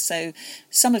clothes. So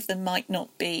some of them might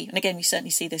not be, and again we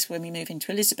certainly see this when we move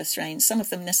into Elizabeth's reign, some of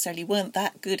them necessarily weren't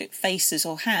that good at faces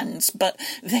or hands, but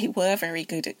they were very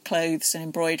good at clothes and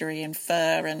embroidery and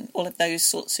fur and all of those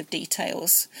sorts of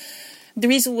details.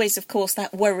 There is always, of course,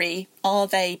 that worry, are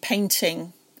they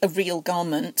painting a real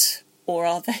garment, or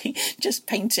are they just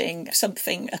painting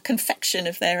something, a confection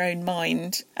of their own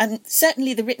mind? And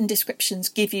certainly the written descriptions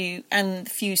give you, and the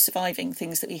few surviving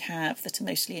things that we have that are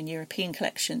mostly in European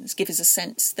collections, give us a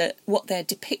sense that what they're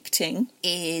depicting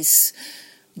is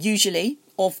usually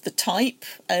of the type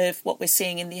of what we're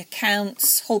seeing in the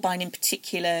accounts. Holbein in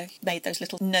particular made those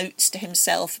little notes to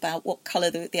himself about what colour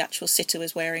the actual sitter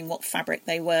was wearing, what fabric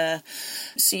they were.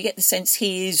 So you get the sense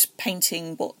he is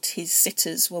painting what his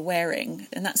sitters were wearing.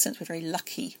 In that sense, we're very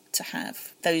lucky to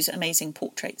have those amazing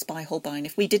portraits by Holbein.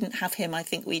 If we didn't have him, I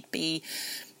think we'd be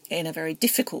in a very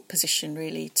difficult position,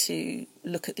 really, to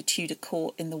look at the Tudor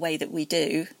court in the way that we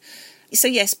do. So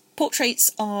yes,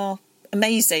 portraits are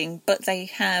amazing, but they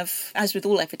have, as with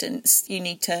all evidence, you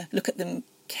need to look at them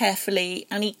carefully,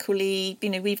 and equally,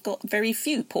 we've got very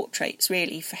few portraits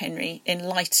really for Henry in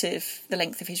light of the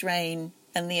length of his reign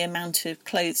and the amount of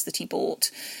clothes that he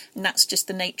bought, and that's just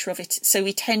the nature of it. So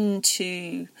we tend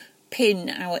to pin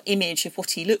our image of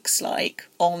what he looks like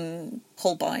on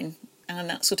Holbein, and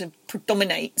that sort of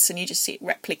predominates, and you just see it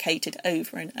replicated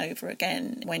over and over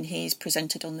again when he's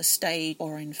presented on the stage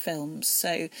or in films. So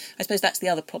I suppose that's the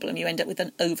other problem. You end up with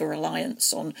an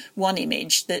over-reliance on one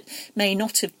image that may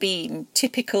not have been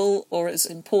typical or as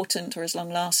important or as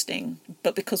long-lasting,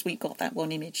 but because we've got that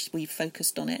one image, we've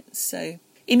focused on it. So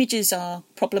images are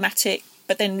problematic,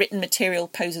 but then written material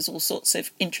poses all sorts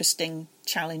of interesting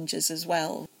challenges as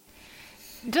well.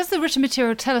 Does the written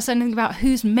material tell us anything about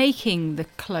who's making the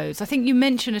clothes? I think you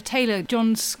mentioned a tailor,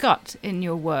 John Scott, in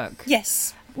your work.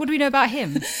 Yes. What do we know about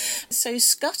him? So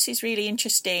Scott is really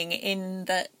interesting in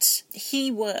that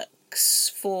he works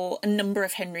for a number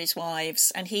of Henry's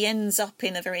wives, and he ends up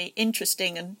in a very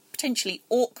interesting and potentially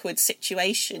awkward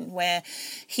situation where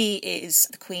he is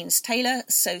the Queen's tailor,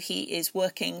 so he is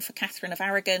working for Catherine of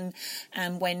Aragon,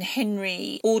 and when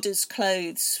Henry orders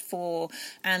clothes for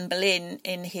Anne Boleyn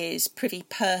in his privy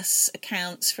purse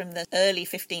accounts from the early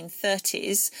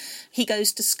 1530s, he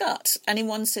goes to Scott. And in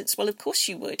one sense, well, of course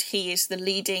you would. He is the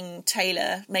leading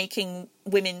tailor making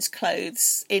women's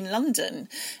clothes in London.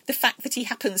 The fact that he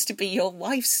happens to be your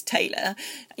wife's tailor,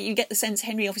 you get the sense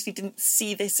Henry obviously didn't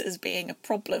see this as being a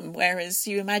problem, whereas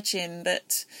you imagine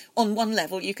that on one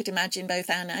level you could imagine both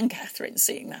Anne and Catherine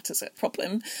seeing that as a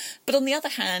problem. But on the other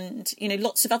hand,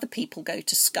 lots of other people go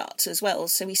to Scott as well.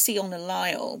 So we see Honor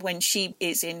Lyle, when she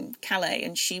is in Calais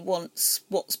and she wants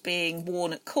what's being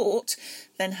worn at court,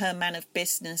 then her man of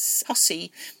business,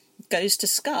 Hussey, goes to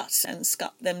Scott, and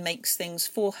Scott then makes things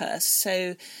for her.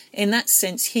 So in that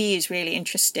sense, he is really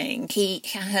interesting. He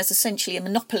has essentially a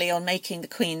monopoly on making the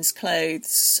Queen's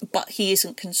clothes, but he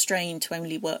isn't constrained to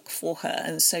only work for her.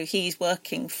 And so he's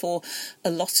working for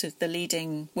a lot of the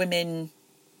leading women,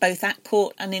 both at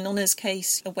court and, in Honor's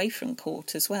case, away from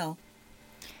court as well.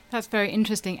 That's very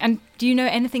interesting. And do you know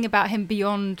anything about him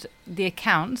beyond the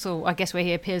accounts, or I guess where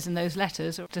he appears in those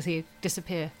letters, or does he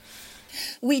disappear?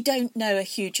 We don't know a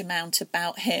huge amount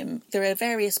about him. There are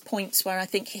various points where I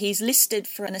think he's listed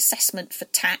for an assessment for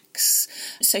tax.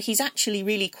 So he's actually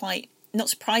really quite, not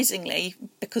surprisingly,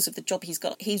 because of the job he's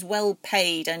got, he's well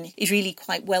paid and he's really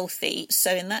quite wealthy.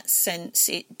 So in that sense,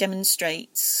 it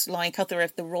demonstrates, like other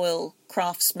of the royal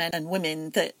craftsmen and women,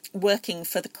 that working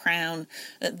for the Crown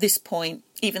at this point,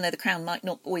 even though the Crown might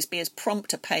not always be as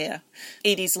prompt a payer,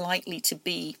 it is likely to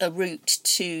be a route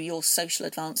to your social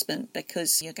advancement,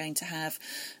 because you're going to have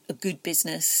a good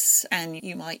business and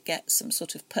you might get some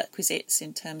sort of perquisites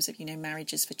in terms of,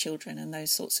 marriages for children and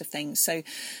those sorts of things. So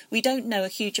we don't know a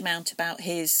huge amount about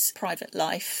his private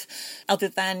life, other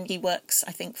than he works,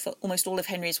 I think, for almost all of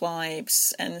Henry's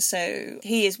wives. And so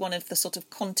he is one of the sort of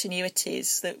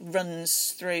continuities that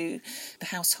runs through the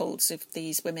households of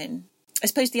these women. I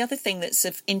suppose the other thing that's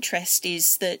of interest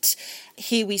is that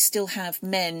here we still have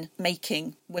men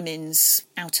making women's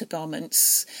outer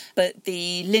garments, but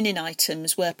the linen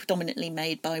items were predominantly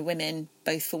made by women,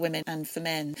 both for women and for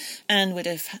men. Anne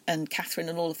and Catherine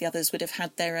and all of the others would have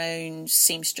had their own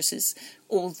seamstresses,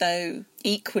 although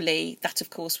equally that, of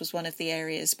course, was one of the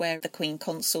areas where the Queen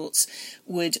consorts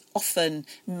would often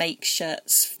make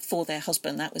shirts for their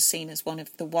husband. That was seen as one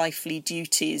of the wifely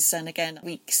duties. And again,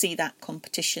 we see that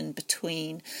competition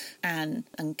between Anne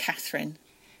and Catherine.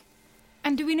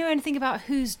 And do we know anything about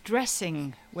who's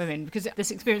dressing women? Because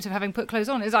this experience of having put clothes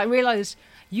on is I realised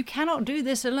you cannot do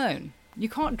this alone. You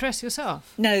can't dress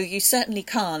yourself. No, you certainly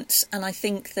can't. And I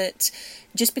think that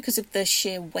just because of the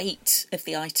sheer weight of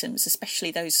the items,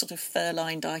 especially those sort of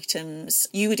fur-lined items,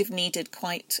 you would have needed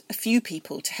quite a few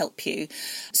people to help you.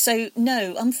 So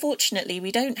no, unfortunately,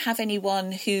 we don't have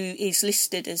anyone who is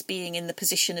listed as being in the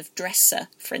position of dresser,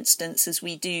 for instance, as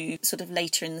we do sort of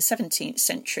later in the 17th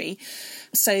century.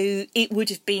 So it would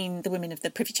have been the women of the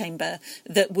Privy Chamber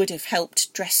that would have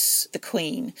helped dress the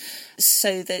Queen,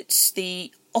 so that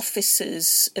the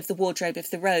officers of the wardrobe of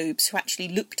the robes, who actually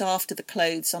looked after the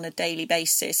clothes on a daily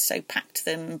basis, so packed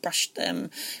them, brushed them,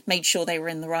 made sure they were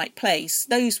in the right place,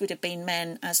 those would have been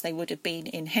men as they would have been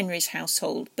in Henry's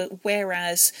household. But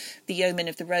whereas the yeomen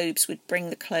of the robes would bring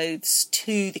the clothes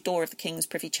to the door of the King's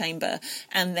Privy Chamber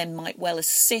and then might well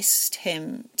assist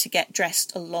him to get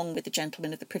dressed along with the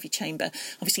gentlemen of the Privy Chamber,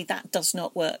 obviously that does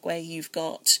not work where you've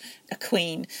got a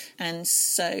queen. And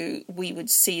so we would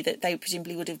see that they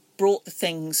presumably would have brought the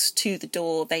things to the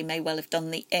door. They may well have done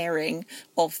the airing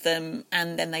of them,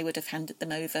 and then they would have handed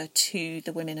them over to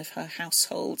the women of her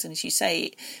household. And as you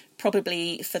say,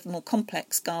 probably for the more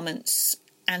complex garments,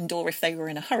 and or if they were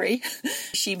in a hurry,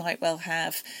 she might well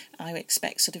have, I would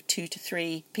expect, sort of 2 to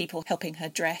 3 people helping her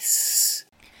dress.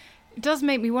 It does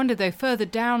make me wonder, though, further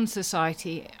down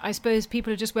society, I suppose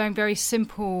people are just wearing very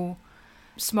simple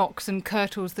smocks and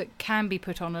kirtles that can be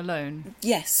put on alone.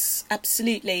 Yes,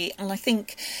 absolutely. And I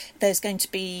think there's going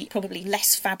to be probably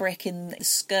less fabric in the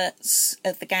skirts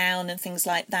of the gown and things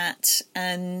like that.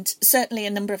 And certainly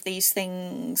a number of these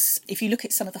things, if you look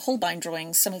at some of the Holbein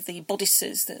drawings, some of the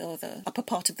bodices or the upper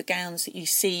part of the gowns that you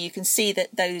see, you can see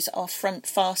that those are front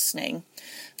fastening.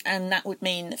 And that would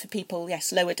mean that for people,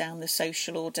 yes, lower down the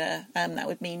social order, that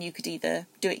would mean you could either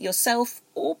do it yourself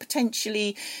or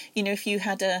potentially, if you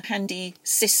had a handy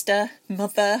sister,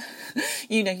 mother,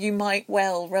 you might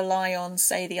well rely on,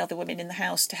 say, the other women in the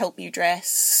house to help you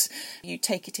dress. You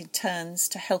take it in turns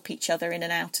to help each other in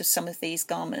and out of some of these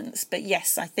garments. But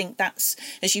yes, I think that's,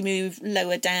 as you move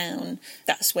lower down,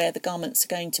 that's where the garments are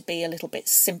going to be a little bit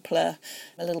simpler,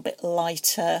 a little bit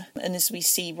lighter. And as we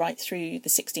see right through the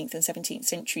 16th and 17th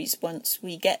centuries, once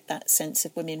we get that sense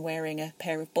of women wearing a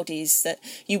pair of bodies, that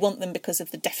you want them because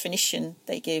of the definition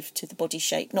they give to the body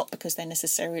shape, not because they're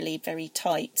necessarily very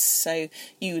tight. So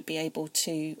you would be able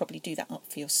to probably do that up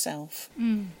for yourself.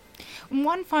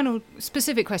 One final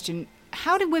specific question.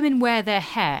 How do women wear their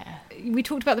hair? We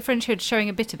talked about the French hood showing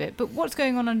a bit of it, but what's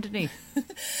going on underneath?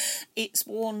 It's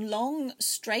worn long,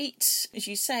 straight. As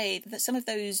you say, that some of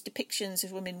those depictions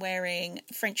of women wearing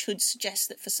French hoods suggest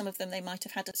that for some of them they might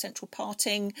have had a central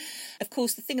parting. Of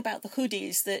course, the thing about the hood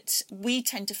is that we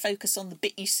tend to focus on the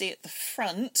bit you see at the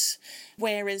front,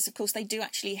 whereas, of course, they do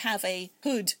actually have a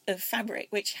hood of fabric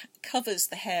which covers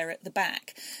the hair at the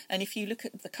back. And if you look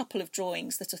at the couple of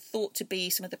drawings that are thought to be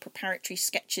some of the preparatory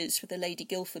sketches for the Lady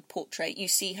Guildford portrait, you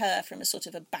see her from a sort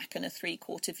of a back and a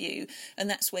three-quarter view, and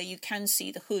that's where you can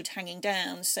see the hood hanging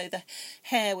down, so the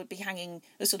hair would be hanging,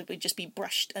 would just be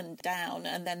brushed and down,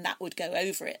 and then that would go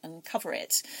over it and cover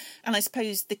it. And I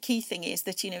suppose the key thing is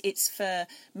that, it's for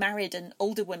married and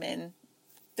older women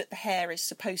that the hair is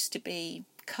supposed to be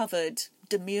covered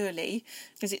demurely,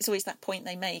 because it's always that point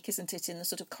they make, isn't it, in the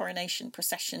sort of coronation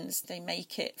processions. They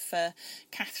make it for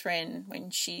Catherine when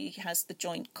she has the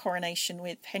joint coronation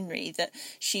with Henry, that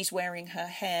she's wearing her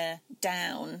hair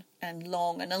down and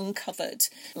long and uncovered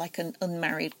like an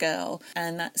unmarried girl,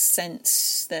 and that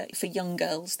sense that for young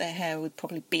girls their hair would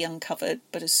probably be uncovered,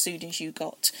 but as soon as you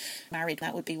got married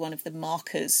that would be one of the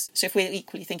markers. So if we're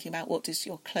equally thinking about what does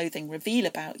your clothing reveal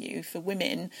about you, for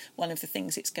women one of the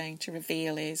things it's going to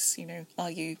reveal is,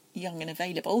 are you young and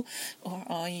available, or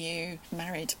are you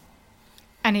married?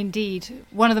 And indeed,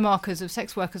 one of the markers of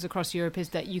sex workers across Europe is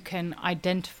that you can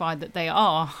identify that they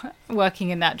are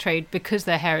working in that trade because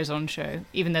their hair is on show,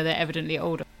 even though they're evidently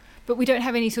older. But we don't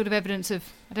have any sort of evidence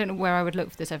of, I don't know where I would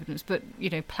look for this evidence, but,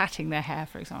 plaiting their hair,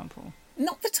 for example.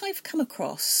 Not that I've come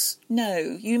across,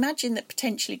 no. You imagine that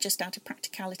potentially just out of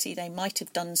practicality they might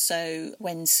have done so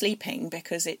when sleeping,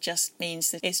 because it just means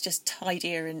that it's just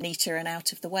tidier and neater and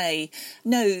out of the way.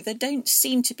 No, there don't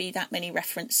seem to be that many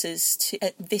references to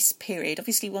at this period.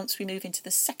 Obviously, once we move into the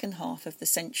second half of the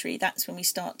century, that's when we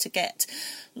start to get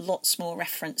lots more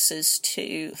references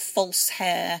to false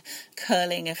hair,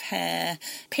 curling of hair,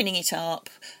 pinning it up.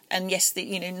 And yes,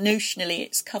 notionally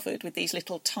it's covered with these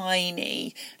little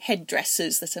tiny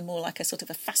headdresses that are more like a sort of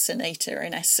a fascinator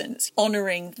in essence,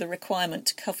 honouring the requirement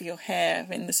to cover your hair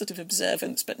in the sort of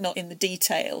observance, but not in the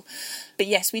detail. But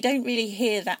yes, we don't really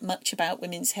hear that much about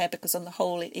women's hair because on the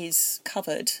whole it is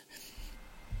covered.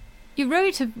 You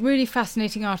wrote a really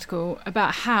fascinating article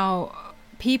about how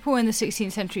people in the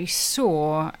 16th century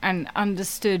saw and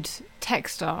understood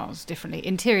textiles differently,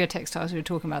 interior textiles we were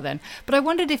talking about then. But I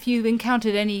wondered if you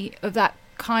encountered any of that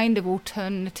kind of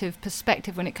alternative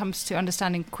perspective when it comes to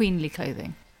understanding queenly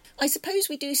clothing. I suppose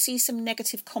we do see some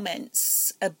negative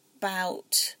comments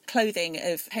about clothing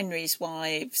of Henry's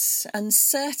wives, and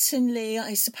certainly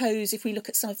I suppose if we look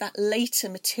at some of that later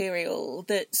material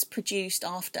that's produced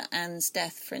after Anne's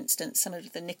death, for instance, some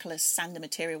of the Nicholas Sander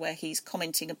material where he's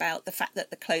commenting about the fact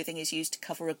that the clothing is used to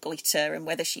cover a goiter and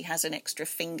whether she has an extra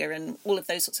finger and all of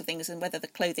those sorts of things, and whether the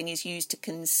clothing is used to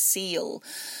conceal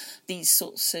these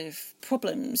sorts of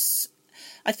problems.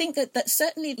 I think that's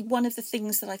certainly one of the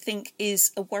things that I think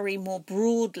is a worry more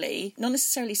broadly, not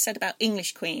necessarily said about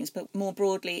English queens, but more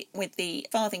broadly with the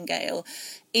farthingale,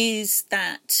 is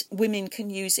that women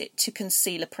can use it to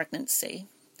conceal a pregnancy.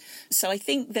 So I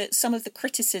think that some of the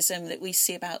criticism that we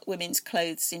see about women's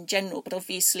clothes in general, but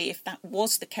obviously if that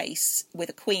was the case with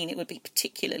a queen, it would be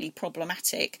particularly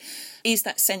problematic, is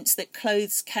that sense that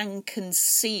clothes can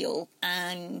conceal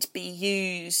and be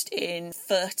used in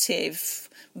furtive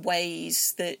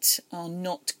ways that are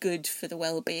not good for the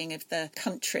well-being of the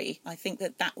country. I think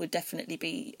that would definitely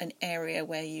be an area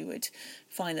where you would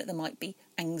find that there might be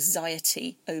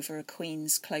anxiety over a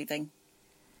queen's clothing.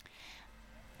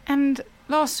 And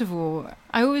last of all,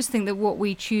 I always think that what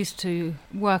we choose to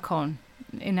work on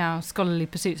in our scholarly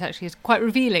pursuits actually is quite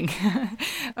revealing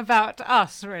about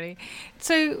us, really.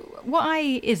 So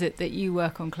why is it that you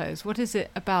work on clothes? What is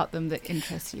it about them that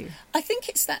interests you? I think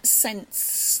it's that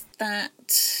sense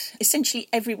that essentially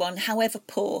everyone, however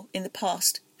poor in the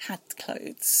past, had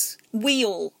clothes. We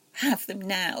all have them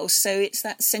now, so it's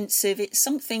that sense of it's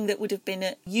something that would have been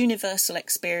a universal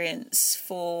experience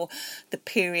for the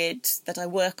period that I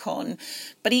work on,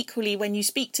 but equally when you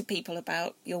speak to people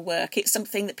about your work, it's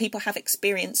something that people have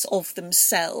experience of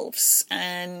themselves,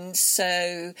 and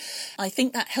so I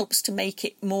think that helps to make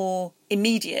it more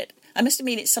immediate. I must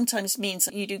admit, it sometimes means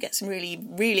that you do get some really,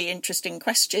 really interesting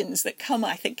questions that come,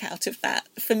 I think, out of that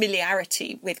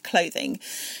familiarity with clothing.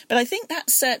 But I think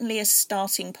that's certainly a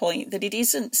starting point, that it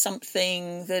isn't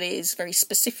something that is very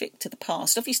specific to the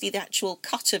past. Obviously, the actual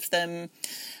cut of them,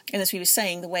 and as we were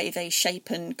saying, the way they shape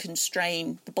and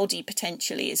constrain the body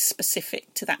potentially is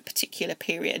specific to that particular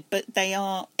period. But they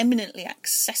are eminently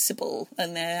accessible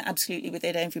and they're absolutely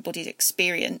within everybody's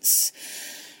experience.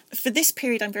 For this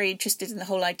period, I'm very interested in the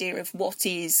whole idea of what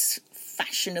is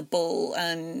fashionable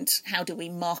and how do we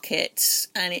market,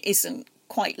 and it isn't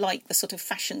quite like the sort of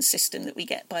fashion system that we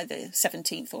get by the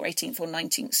 17th or 18th or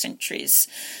 19th centuries.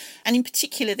 And in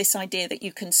particular, this idea that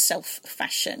you can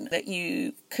self-fashion, that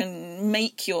you can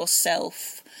make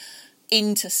yourself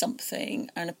into something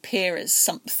and appear as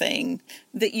something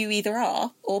that you either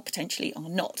are or potentially are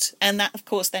not. And that, of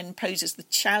course, then poses the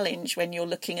challenge when you're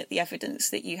looking at the evidence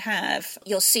that you have.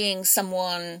 You're seeing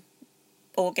someone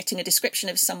or getting a description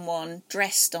of someone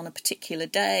dressed on a particular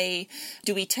day?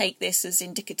 Do we take this as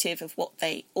indicative of what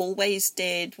they always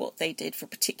did, what they did for a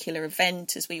particular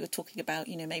event, as we were talking about,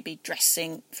 maybe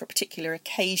dressing for a particular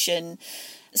occasion?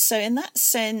 So in that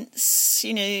sense,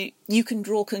 you can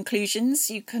draw conclusions.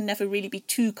 You can never really be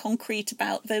too concrete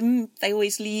about them. They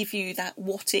always leave you that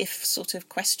what if sort of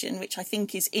question, which I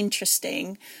think is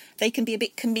interesting. They can be a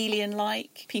bit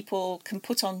chameleon-like. People can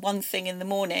put on one thing in the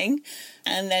morning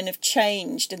and then have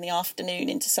changed in the afternoon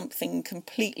into something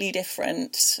completely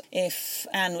different. If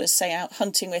Anne was, say, out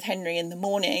hunting with Henry in the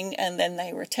morning and then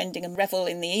they were attending a revel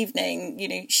in the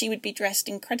evening, she would be dressed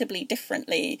incredibly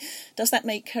differently. Does that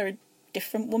make her a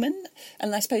different woman?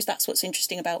 And I suppose that's what's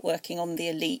interesting about working on the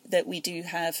elite, that we do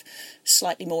have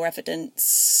slightly more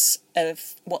evidence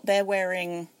of what they're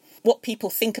wearing, what people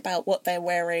think about what they're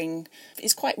wearing.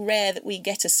 It's quite rare that we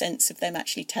get a sense of them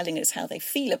actually telling us how they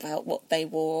feel about what they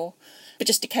wore, but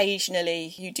just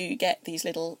occasionally you do get these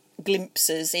little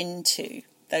glimpses into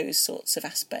those sorts of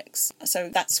aspects. So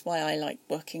that's why I like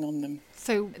working on them.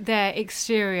 So their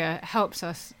exterior helps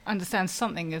us understand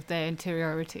something of their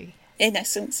interiority. In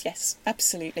essence, yes,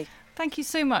 absolutely. Thank you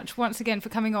so much once again for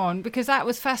coming on, because that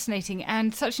was fascinating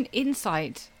and such an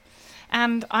insight.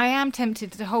 And I am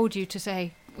tempted to hold you to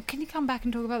say, well, can you come back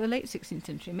and talk about the late 16th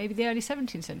century, maybe the early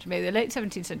 17th century, maybe the late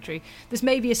 17th century? This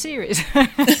may be a series.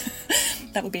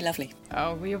 That would be lovely.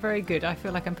 Oh, well, you're very good. I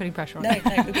feel like I'm putting pressure on you.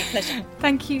 No, it would be a pleasure.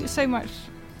 Thank you so much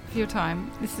for your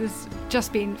time. This has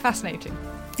just been fascinating.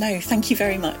 No, thank you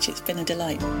very much. It's been a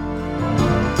delight.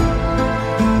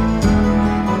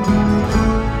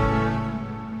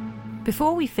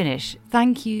 Before we finish,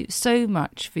 thank you so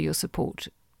much for your support.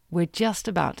 We're just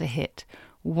about to hit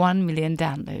 1 million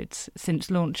downloads since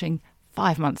launching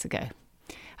 5 months ago.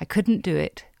 I couldn't do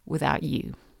it without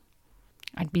you.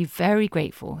 I'd be very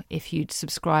grateful if you'd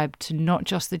subscribe to Not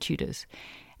Just the Tudors,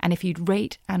 and if you'd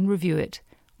rate and review it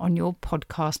on your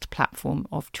podcast platform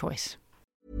of choice.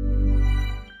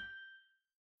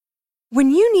 When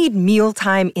you need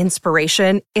mealtime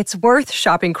inspiration, it's worth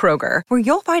shopping Kroger, where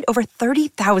you'll find over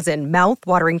 30,000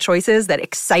 mouth-watering choices that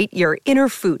excite your inner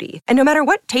foodie. And no matter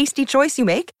what tasty choice you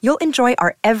make, you'll enjoy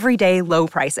our everyday low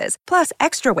prices, plus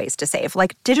extra ways to save,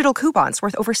 like digital coupons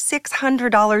worth over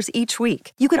 $600 each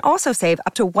week. You can also save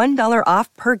up to $1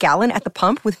 off per gallon at the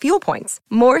pump with fuel points.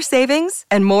 More savings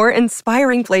and more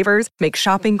inspiring flavors make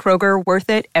shopping Kroger worth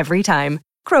it every time.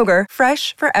 Kroger,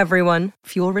 fresh for everyone.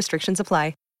 Fuel restrictions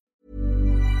apply.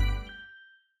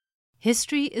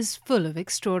 History is full of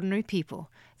extraordinary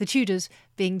people, the Tudors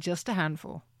being just a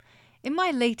handful. In my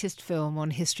latest film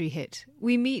on History Hit,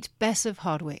 we meet Bess of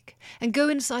Hardwick and go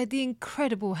inside the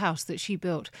incredible house that she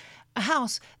built, a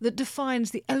house that defines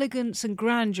the elegance and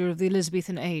grandeur of the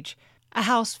Elizabethan age, a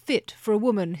house fit for a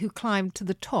woman who climbed to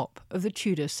the top of the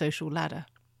Tudor social ladder.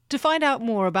 To find out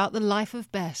more about the life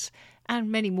of Bess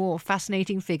and many more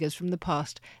fascinating figures from the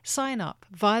past, sign up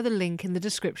via the link in the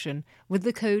description with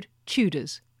the code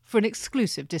TUDORS for an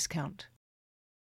exclusive discount.